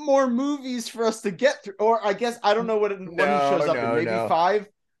 8 more movies for us to get through. Or I guess, I don't know when he shows up in. Maybe 5?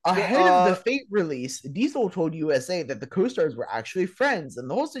 Ahead of the Fate release, Diesel told USA that the co-stars were actually friends, and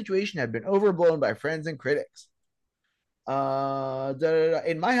the whole situation had been overblown by friends and critics.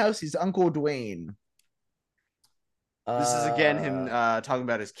 In my house, he's Uncle Dwayne. This is again him talking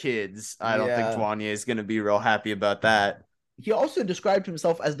about his kids. I don't think Dwayne is going to be real happy about that. He also described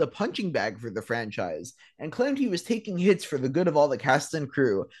himself as the punching bag for the franchise and claimed he was taking hits for the good of all the cast and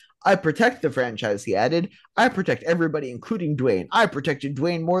crew. I protect the franchise, he added. I protect everybody, including Dwayne. I protected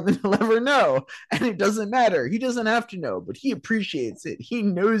Dwayne more than he'll ever know. And it doesn't matter. He doesn't have to know, but he appreciates it. He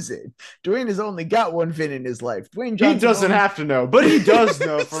knows it. Dwayne has only got one Finn in his life. Dwayne Johnson. He doesn't have to know, but he does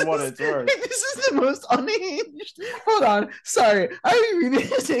know for what it's worth. This is the most unhinged. Hold on. Sorry. I read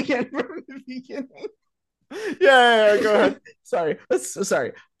this again from the beginning. Yeah, go ahead. Sorry.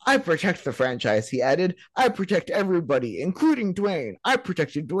 I protect the franchise, he added. I protect everybody, including Dwayne. I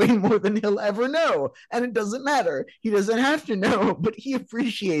protected Dwayne more than he'll ever know. And it doesn't matter. He doesn't have to know, but he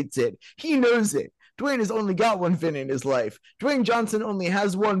appreciates it. He knows it. Dwayne has only got one Finn in his life. Dwayne Johnson only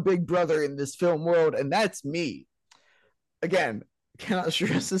has one big brother in this film world, and that's me. Again, cannot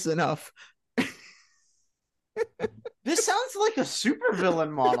stress this enough. This sounds like a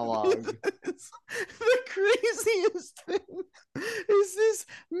supervillain monologue. The craziest thing is this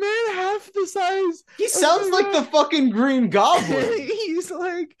man half the size. He sounds like the fucking Green Goblin. He's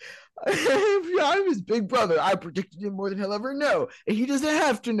like, I'm his big brother. I protected him more than he'll ever know. And he doesn't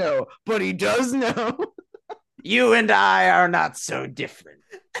have to know, but he does know. You and I are not so different.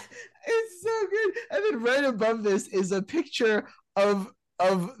 It's so good. And then right above this is a picture of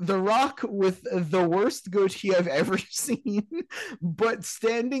The Rock with the worst goatee I've ever seen, but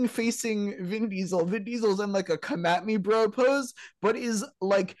standing facing Vin Diesel. Vin Diesel's in like a come at me bro pose, but is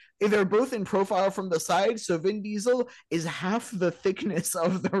like, they're both in profile from the side, so Vin Diesel is half the thickness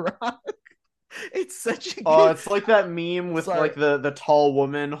of The Rock. It's such a good... it's like that meme with like the tall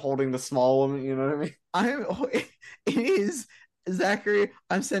woman holding the small woman, you know what I mean? It is. Zachary,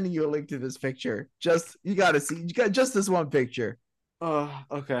 I'm sending you a link to this picture. You gotta see, you got just this one picture. Oh,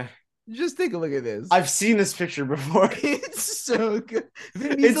 okay. Just take a look at this. I've seen this picture before. It's so good.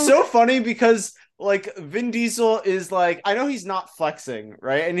 It's so funny because like Vin Diesel is like, I know he's not flexing,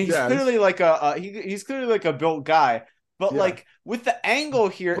 right? And he's clearly like he's clearly like a built guy, but like with the angle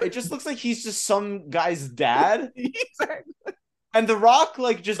here, it just looks like he's just some guy's dad. Exactly. And The Rock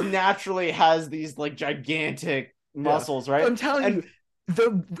like just naturally has these like gigantic muscles, right? I'm telling you.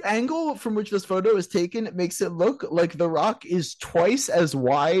 The angle from which this photo is taken makes it look like The Rock is twice as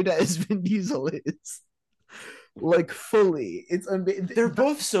wide as Vin Diesel is. Like, fully. It's They're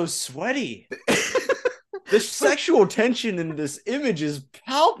both so sweaty. The sexual tension in this image is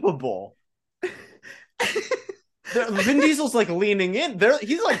palpable. Vin Diesel's like leaning in.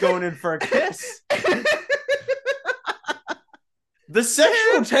 He's like going in for a kiss. The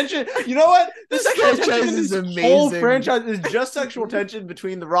sexual tension, you know what? The sexual tension in this whole franchise is just sexual tension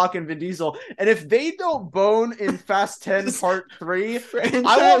between The Rock and Vin Diesel. And if they don't bone in Fast 10 Part 3,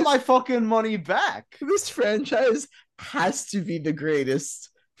 I want my fucking money back. This franchise has to be the greatest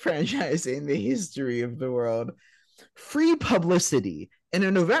franchise in the history of the world. Free publicity. In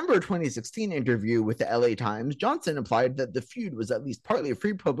a November 2016 interview with the LA Times, Johnson implied that the feud was at least partly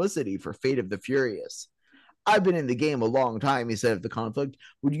free publicity for Fate of the Furious. I've been in the game a long time, he said of the conflict.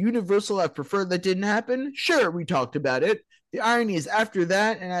 Would Universal have preferred that didn't happen? Sure, we talked about it. The irony is after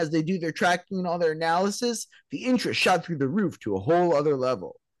that, and as they do their tracking and all their analysis, the interest shot through the roof to a whole other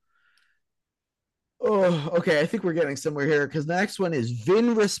level. Oh, okay, I think we're getting somewhere here, because the next one is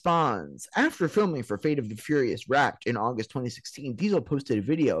Vin Responds. After filming for Fate of the Furious Wrapped in August 2016, Diesel posted a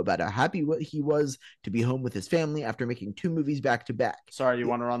video about how happy he was to be home with his family after making 2 movies back-to-back. Sorry, you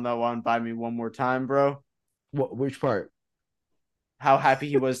want to run that one by me one more time, bro? Which part? How happy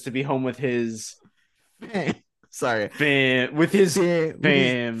he was to be home with his with his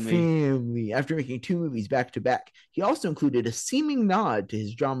family after making 2 movies back to back. He also included a seeming nod to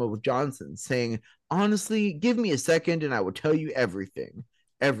his drama with Johnson, saying, "Honestly, give me a second and I will tell you everything."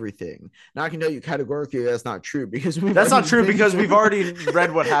 Now I can tell you categorically that's not true because we've already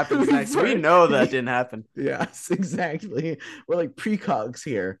read what happens next. We know that didn't happen. Yes, exactly. We're like precogs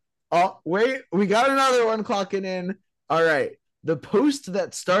here. Oh, wait, we got another one clocking in. All right. The post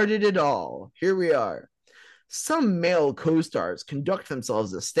that started it all. Here we are. Some male co-stars conduct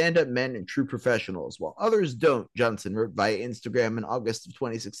themselves as stand-up men and true professionals, while others don't, Johnson wrote via Instagram in August of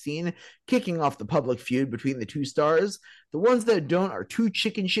 2016, kicking off the public feud between the 2 stars. The ones that don't are too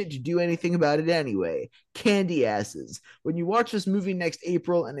chicken shit to do anything about it anyway. Candy asses. When you watch this movie next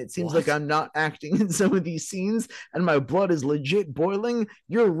April and it seems like I'm not acting in some of these scenes and my blood is legit boiling,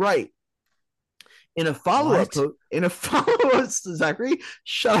 you're right. In a follow-up Zachary,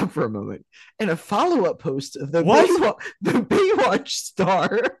 shut up for a moment. In a follow-up post, the Baywatch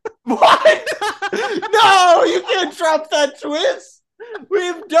star. What? No, you can't drop that twist.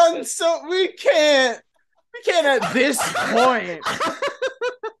 We've done so. We can't at this point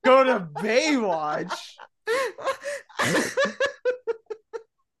go to Baywatch.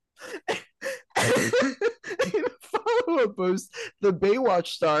 In a follow-up post, the Baywatch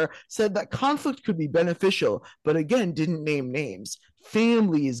star said that conflict could be beneficial, but again didn't name names.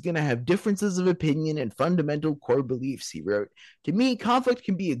 Family is going to have differences of opinion and fundamental core beliefs, he wrote. To me, conflict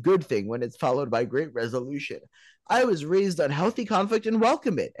can be a good thing when it's followed by great resolution. I was raised on healthy conflict and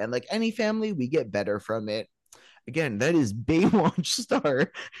welcome it, and like any family, we get better from it. Again, that is Baywatch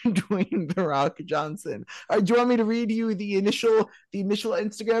star Dwayne The Rock Johnson. Do you want me to read you the initial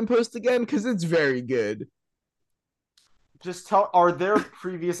Instagram post again? Because it's very good. Just tell. Are there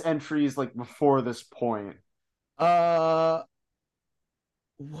previous entries like before this point? What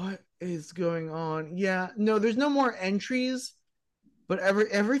is going on? Yeah, no, there's no more entries, but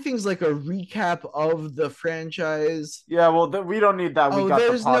everything's like a recap of the franchise. Yeah, well, we don't need that. We got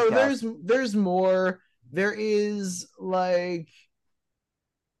there's the podcast. there's more. There is like,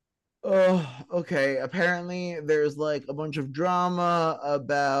 oh, okay. Apparently, there's like a bunch of drama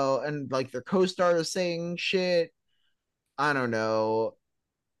about, and like their co-stars saying shit. I don't know.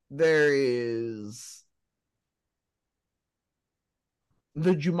 There is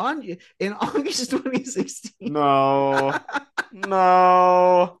the Jumanji in August 2016. No,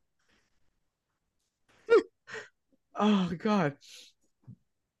 no. Oh God.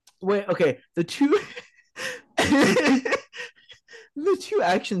 Wait. Okay. The two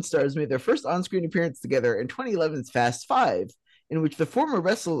action stars made their first on-screen appearance together in 2011's Fast Five, in which the former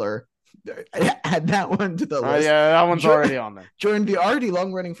wrestler, add that one to the list. Yeah, that one's already on there. Joined the already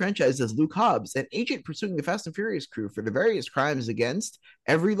long-running franchise as Luke Hobbs, an agent pursuing the Fast and Furious crew for the various crimes against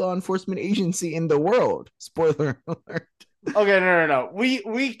every law enforcement agency in the world. Spoiler alert. Okay, no.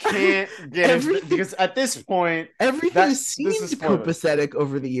 We can't get into, because at this point everything seemed copacetic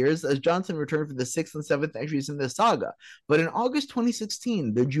over the years as Johnson returned for the 6th and 7th entries in the saga. But in August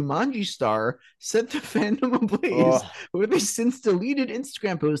 2016, the Jumanji star set the fandom ablaze with a since deleted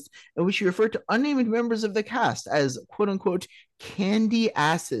Instagram post in which she referred to unnamed members of the cast as quote unquote candy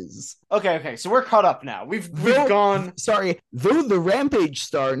asses. Okay, so we're caught up now. We've gone. Sorry, though the Rampage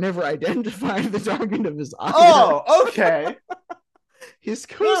star never identified the target of his ire. Oh, okay. His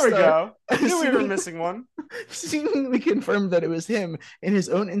co-star, there we go. I knew we were missing one. Seemingly confirmed that it was him in his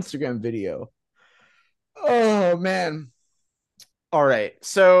own Instagram video. Oh man. All right,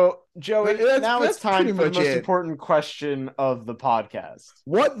 so Joey, now it's time for the most important question of the podcast.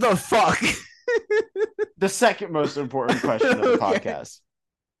 What the fuck? The second most important question of the podcast.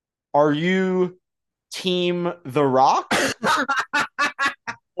 Are you team The Rock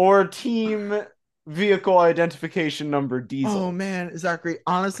or team vehicle identification number Diesel? Oh man, Zachary,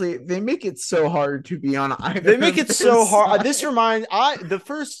 honestly, they make it so hard to be on either. They make it so hard. This reminds the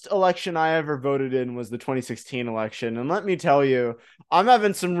first election I ever voted in was the 2016 election, and let me tell you, I'm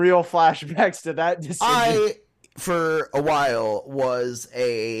having some real flashbacks to that decision. I, for a while, was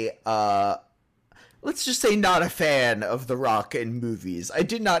a let's just say not a fan of The Rock in movies. I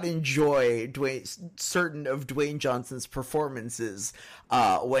did not enjoy certain of Dwayne Johnson's performances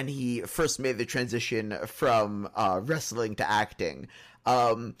when he first made the transition from wrestling to acting.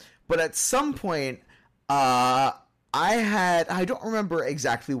 But at some point, I don't remember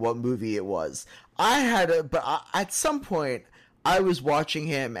exactly what movie it was. At some point, I was watching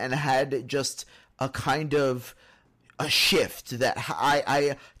him and had just a kind of a shift that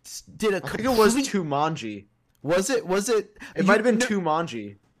I did. I think it was Jumanji. Was it? It might have been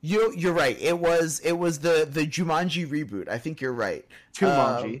Jumanji. You're right. It was the Jumanji reboot. I think you're right.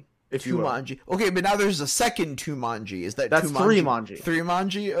 Jumanji. Jumanji. Okay, but now there's a second Jumanji. Is that's Jumanji?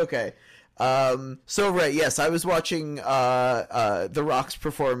 Jumanji? Okay. So right, yes, I was watching The Rock's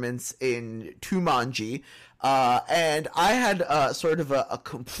performance in Jumanji. And I had sort of a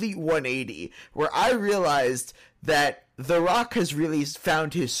complete 180 where I realized that The Rock has really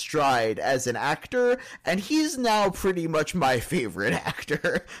found his stride as an actor, and he's now pretty much my favorite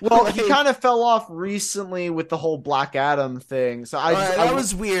actor. Well, he kind of fell off recently with the whole Black Adam thing, so that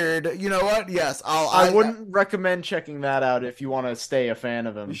was weird. You know what? Yes, I wouldn't recommend checking that out if you want to stay a fan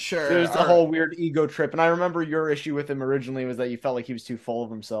of him. Sure, there's a whole weird ego trip, and I remember your issue with him originally was that you felt like he was too full of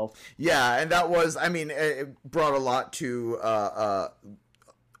himself. Yeah, and that was, I mean, it brought a lot to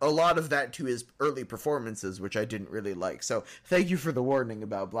a lot of that to his early performances, which I didn't really like. So thank you for the warning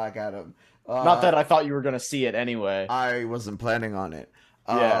about Black Adam. Not that I thought you were going to see it anyway. I wasn't planning on it.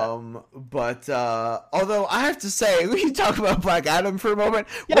 Yeah. But although I have to say, we can talk about Black Adam for a moment.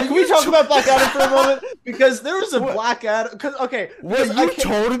 Yeah, can we talk about Black Adam for a moment? Because there was a Black Adam. What you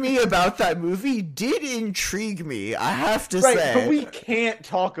told me about that movie did intrigue me, I have to say. But we can't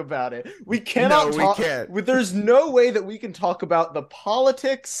talk about it. We cannot talk. We can't. There's no way that we can talk about the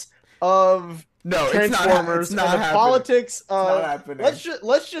politics of No, Transformers, it's not and the happening. politics. Not happening.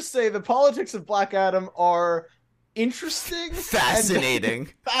 Let's just say the politics of Black Adam are interesting, Fascinating.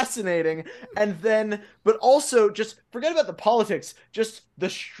 fascinating, and then, but also just forget about the politics, just the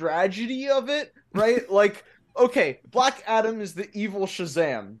strategy of it, right? Like, okay, Black Adam is the evil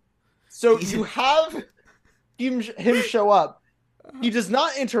Shazam, so you have him show up. He does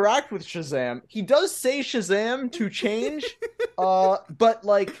not interact with Shazam. He does say Shazam to change, but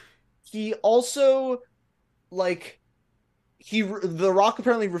like he also like the Rock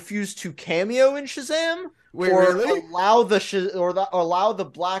apparently refused to cameo in Shazam. Wait, or really? allow the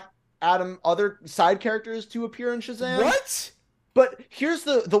Black Adam other side characters to appear in Shazam. What? But here's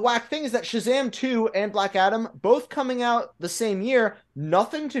the whack thing is that Shazam 2 and Black Adam both coming out the same year,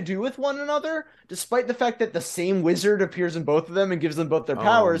 nothing to do with one another, despite the fact that the same wizard appears in both of them and gives them both their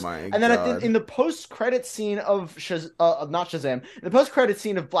powers. And then in the post-credit scene of not Shazam, in the post-credit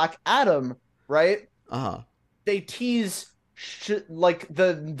scene of Black Adam, right? They tease like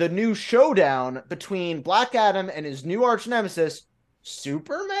the new showdown between Black Adam and his new arch nemesis,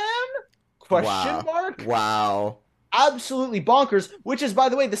 Superman? Question mark? Wow. Absolutely bonkers, which is, by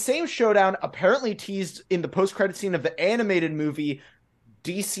the way, the same showdown apparently teased in the post-credit scene of the animated movie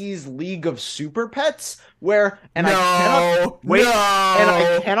DC's League of Super Pets, where, and I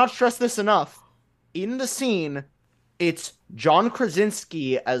cannot stress this enough, in the scene, it's John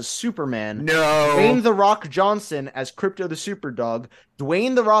Krasinski as Superman, Dwayne The Rock Johnson as Crypto the Superdog,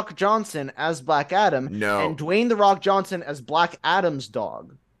 Dwayne The Rock Johnson as Black Adam, and Dwayne The Rock Johnson as Black Adam's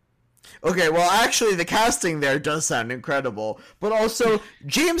dog. Okay, well, actually, the casting there does sound incredible, but also,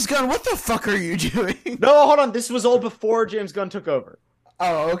 James Gunn, what the fuck are you doing? No, hold on, this was all before James Gunn took over.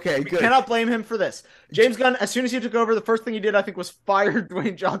 Oh, okay, good. Cannot blame him for this. James Gunn, as soon as he took over, the first thing he did, I think, was fire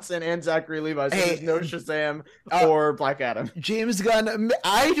Dwayne Johnson and Zachary Levi. So there's no Shazam or Black Adam. James Gunn,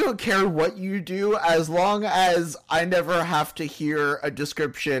 I don't care what you do as long as I never have to hear a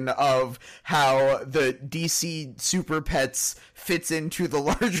description of how the DC Super Pets fits into the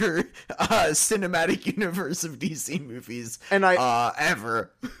larger cinematic universe of DC movies. And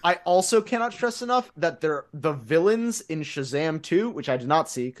ever. I also cannot stress enough that the villains in Shazam 2, which I did not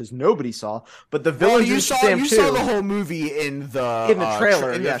see because nobody saw, but the villains in Shazam 2... You saw the whole movie in the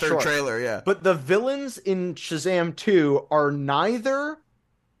trailer, in the third trailer, yeah. But the villains in Shazam 2 are neither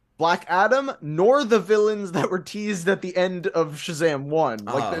Black Adam nor the villains that were teased at the end of Shazam 1.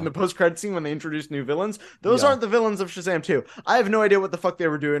 Like in the post-credit scene when they introduced new villains. Those aren't the villains of Shazam 2. I have no idea what the fuck they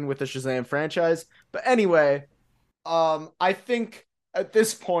were doing with the Shazam franchise. But anyway, I think at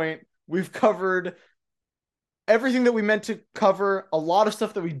this point we've covered everything that we meant to cover, a lot of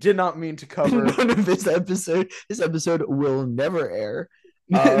stuff that we did not mean to cover. None of this episode will never air.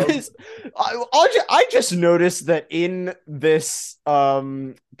 I just noticed that in this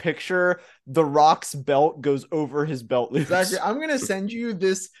picture, The Rock's belt goes over his belt loop. Exactly. I'm gonna send you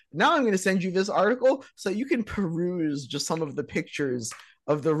this article so you can peruse just some of the pictures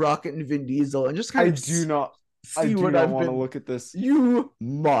of The Rock and Vin Diesel and just kind of I do not want to look at this. You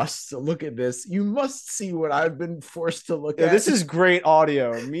must look at this. You must see what I've been forced to look at. This is great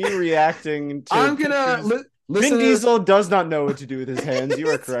audio. Me reacting to. I'm gonna. Vin Diesel does not know what to do with his hands. You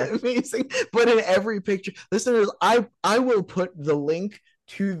are correct. Amazing. But in every picture, listeners, I will put the link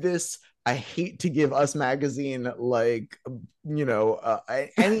to this. I hate to give Us Magazine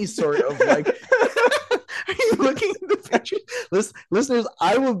any sort of like. Are you looking at the pictures? Listeners,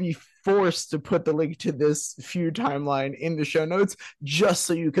 I will be forced to put the link to this feud timeline in the show notes just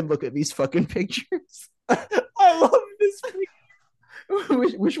so you can look at these fucking pictures. I love this.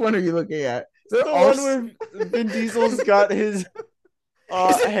 Which one are you looking at? The one where Vin Diesel's got his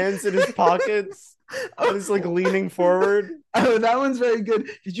hands in his pockets. He's like leaning forward. Oh, that one's very good.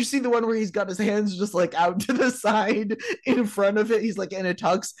 Did you see the one where he's got his hands just like out to the side in front of it? He's like in a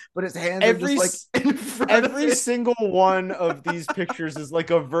tux, but his hands are just like in front of it. Every single one of these pictures is like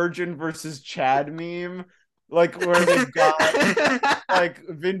a Virgin versus Chad meme, like where they've got like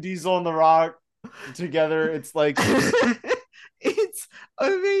Vin Diesel and The Rock together. It's like it's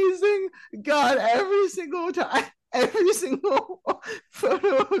amazing. God, every single time. Every single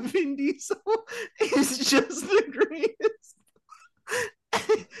photo of Vin Diesel is just the greatest.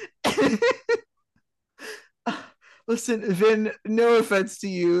 Listen, Vin, no offense to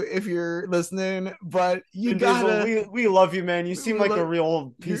you if you're listening, but you gotta... Diesel, we love you, man. You seem like a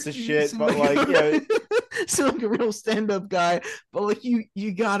real piece of shit, but like, yeah. Seem like a real stand-up guy, but like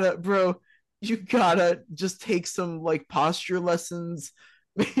you gotta, bro, you gotta just take some like posture lessons.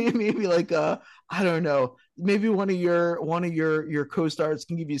 Maybe like I don't know, maybe one of your co-stars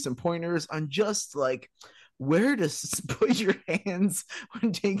can give you some pointers on just like where to put your hands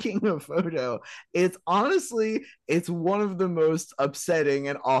when taking a photo. It's honestly, it's one of the most upsetting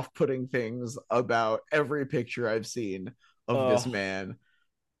and off-putting things about every picture I've seen of this man.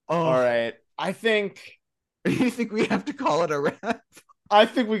 All right. I think you think we have to call it a wrap? I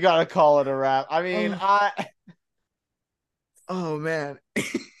think we gotta call it a wrap. I mean, oh man.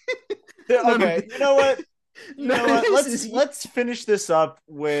 Okay, you know what? Let's finish this up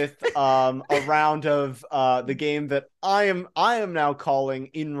with a round of the game that I am now calling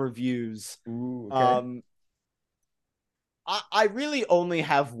in reviews. Ooh, okay. I really only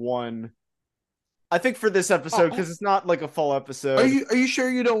have one. I think for this episode, because it's not like a full episode. Are you sure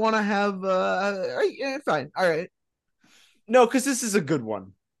you don't want to have yeah, fine. All right. No, because this is a good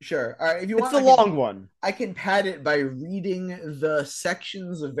one. Sure. All right. If you want, it's a long one. I can pad it by reading the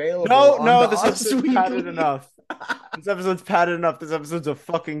sections available. No, this episode's padded enough. This episode's padded enough. This episode's a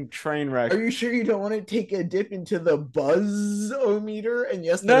fucking train wreck. Are you sure you don't want to take a dip into the buzz-o-meter? And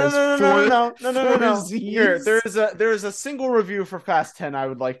yes, no. Here, there is a single review for Fast 10 I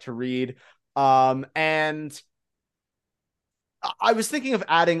would like to read. And I was thinking of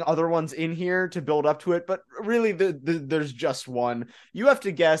adding other ones in here to build up to it, but really there's just one. You have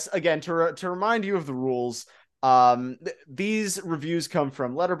to guess, again, to remind you of the rules. These reviews come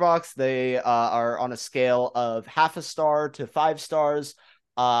from Letterboxd. They are on a scale of 0.5 star to 5 stars.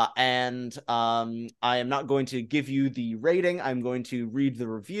 And I am not going to give you the rating. I'm going to read the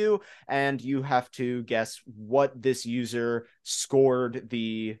review, and you have to guess what this user scored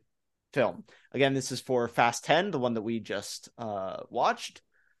the film. Again, this is for Fast 10, the one that we just watched.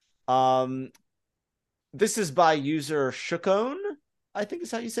 This is by user Shookone, I think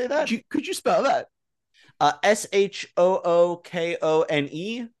is how you say that. Could you spell that? SHOOKONE.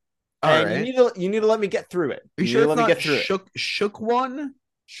 And right. you need to let me get through it. Are you sure let me get through it. Shook one?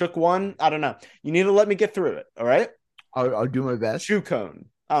 Shook one? I don't know. You need to let me get through it, all right? I'll do my best. Shookone.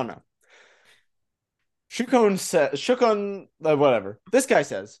 I don't know. Shookone, whatever. This guy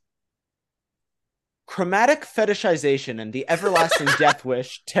says, Chromatic Fetishization and the Everlasting Death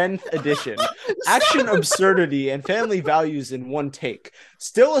Wish, 10th edition. Action absurdity and family values in one take.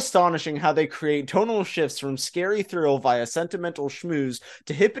 Still astonishing how they create tonal shifts from scary thrill via sentimental schmooze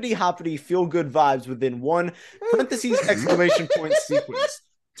to hippity-hoppity feel-good vibes within one exclamation point sequence.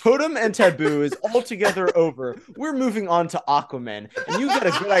 Totem and Taboo is altogether over. We're moving on to Aquaman, and you get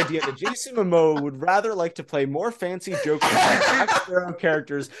a good idea that Jason Momoa would rather like to play more fancy Joker Jack Sparrow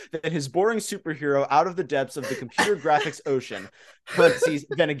characters than his boring superhero out of the depths of the computer graphics ocean. Parentheses,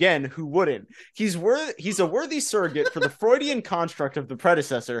 then again, who wouldn't? He's a worthy surrogate for the Freudian construct of the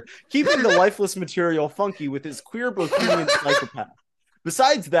predecessor, keeping the lifeless material funky with his queer bohemian psychopath.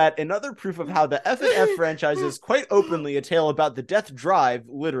 Besides that, another proof of how the F&F franchise is quite openly a tale about the death drive,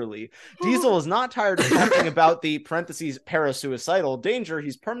 literally. Diesel is not tired of talking about the, parentheses, parasuicidal danger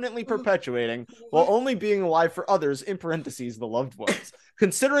he's permanently perpetuating, while only being alive for others, in parentheses, the loved ones.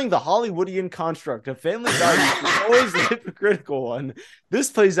 Considering the Hollywoodian construct of family values is always the hypocritical one,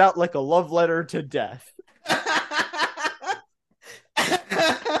 this plays out like a love letter to death.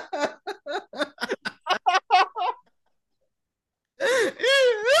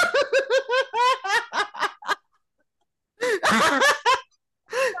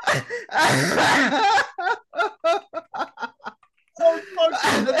 Oh fuck,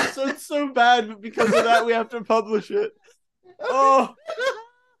 this episode's so bad, but because of that we have to publish it. Oh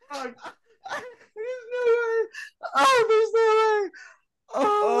fuck. There's no way. Oh, there's no way.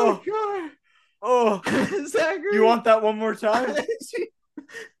 Oh my god. Oh Zachary, you want that one more time?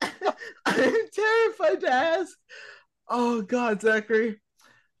 I'm terrified to ask. Oh god, Zachary.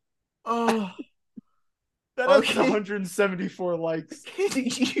 Oh, that has 174 likes. Can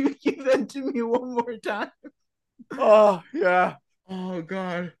you give that to me one more time? Oh yeah. Oh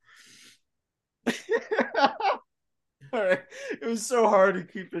god. All right. It was so hard to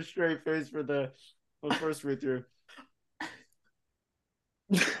keep a straight face for the first read through.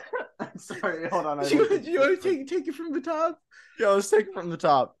 I'm sorry. Hold on. Do you want to take it from the top? Yeah, let's take it from the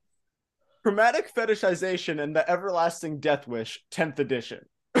top. Chromatic Fetishization and the Everlasting Death Wish, 10th edition.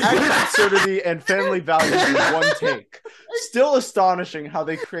 Action absurdity and family values in one take. Still astonishing how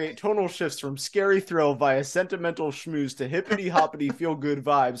they create tonal shifts from scary thrill via sentimental schmooze to hippity-hoppity feel-good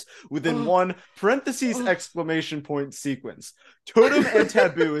vibes within one, parentheses, exclamation point sequence. Totem and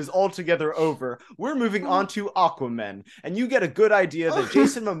Taboo is altogether over. We're moving on to Aquaman, and you get a good idea that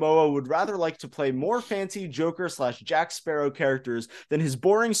Jason Momoa would rather like to play more fancy Joker/Jack Sparrow characters than his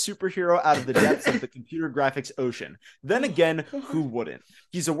boring superhero out of the depths of the computer graphics ocean. Then again, who wouldn't?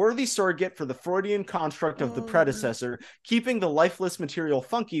 He's a worthy surrogate for the Freudian construct of the predecessor, keeping the lifeless material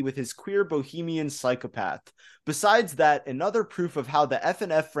funky with his queer bohemian psychopath. Besides that, another proof of how the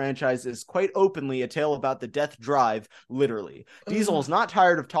F&F franchise is quite openly a tale about the death drive, literally. Diesel's not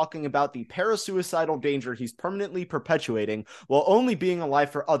tired of talking about the parasuicidal danger he's permanently perpetuating while only being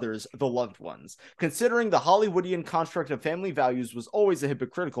alive for others, the loved ones. Considering the Hollywoodian construct of family values was always a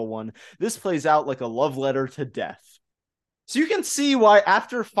hypocritical one, this plays out like a love letter to death. So you can see why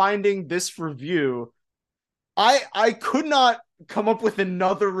after finding this review, I could not come up with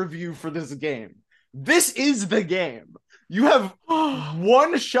another review for this game. This is the game. You have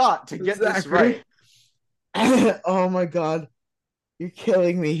one shot to get this right. Oh my god. You're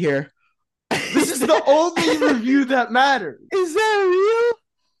killing me here. This is the only review that matters. Is that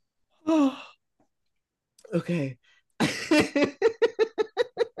real? Okay.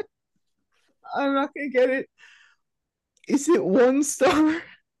 I'm not gonna get it. Is it 1 star?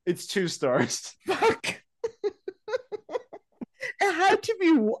 It's 2 stars. Fuck. It had to be.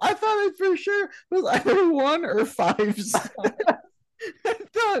 I thought it for sure was either 1 or 5 stars. I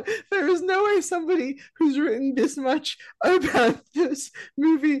thought there is no way somebody who's written this much about this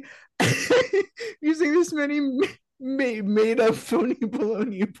movie using this many made up phony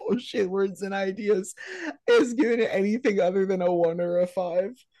baloney bullshit words and ideas is given it anything other than a 1 or a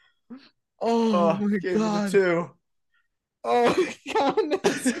 5. Oh my god. It a 2. Oh god,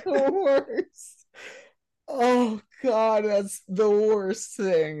 that's the worst. Oh god, that's the worst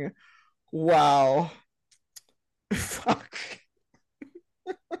thing. Wow. Fuck.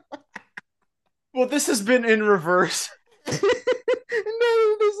 Well, this has been In Reverse. None of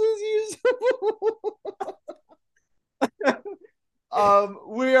this is usable.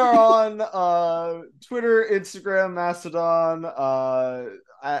 We are on Twitter, Instagram, Mastodon,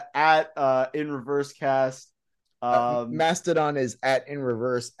 at In Reverse Cast. Mastodon is at In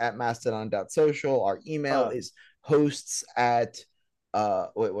Reverse at mastodon.social. Our email is hosts at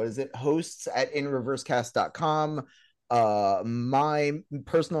hosts at inreversecast.com. My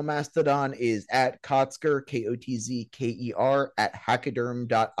personal Mastodon is at Kotzker, KOTZKER, at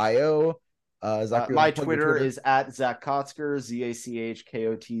hachyderm.io. My Twitter is at Zach Kotzker,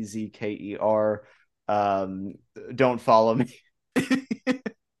 ZACHKOTZKER. Don't follow me.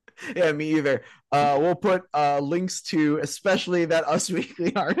 Yeah, me either. We'll put links to especially that Us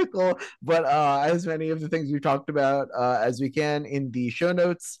Weekly article, but as many of the things we've talked about as we can in the show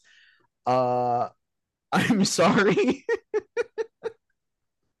notes. I'm sorry.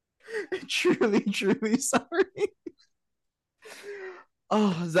 truly sorry.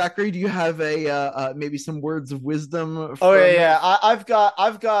 Oh, Zachary, do you have a maybe some words of wisdom? Oh yeah. I've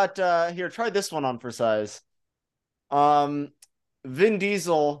got here. Try this one on for size. Vin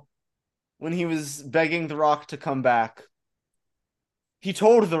Diesel, when he was begging The Rock to come back, he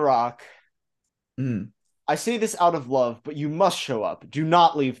told The Rock, I say this out of love, but you must show up. Do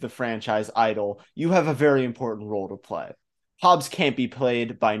not leave the franchise idle. You have a very important role to play. Hobbs can't be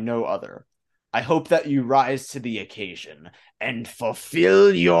played by no other. I hope that you rise to the occasion and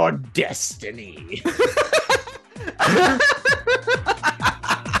fulfill your destiny.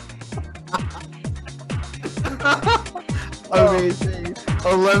 Amazing.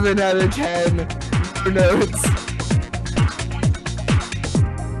 11 out of 10. Notes.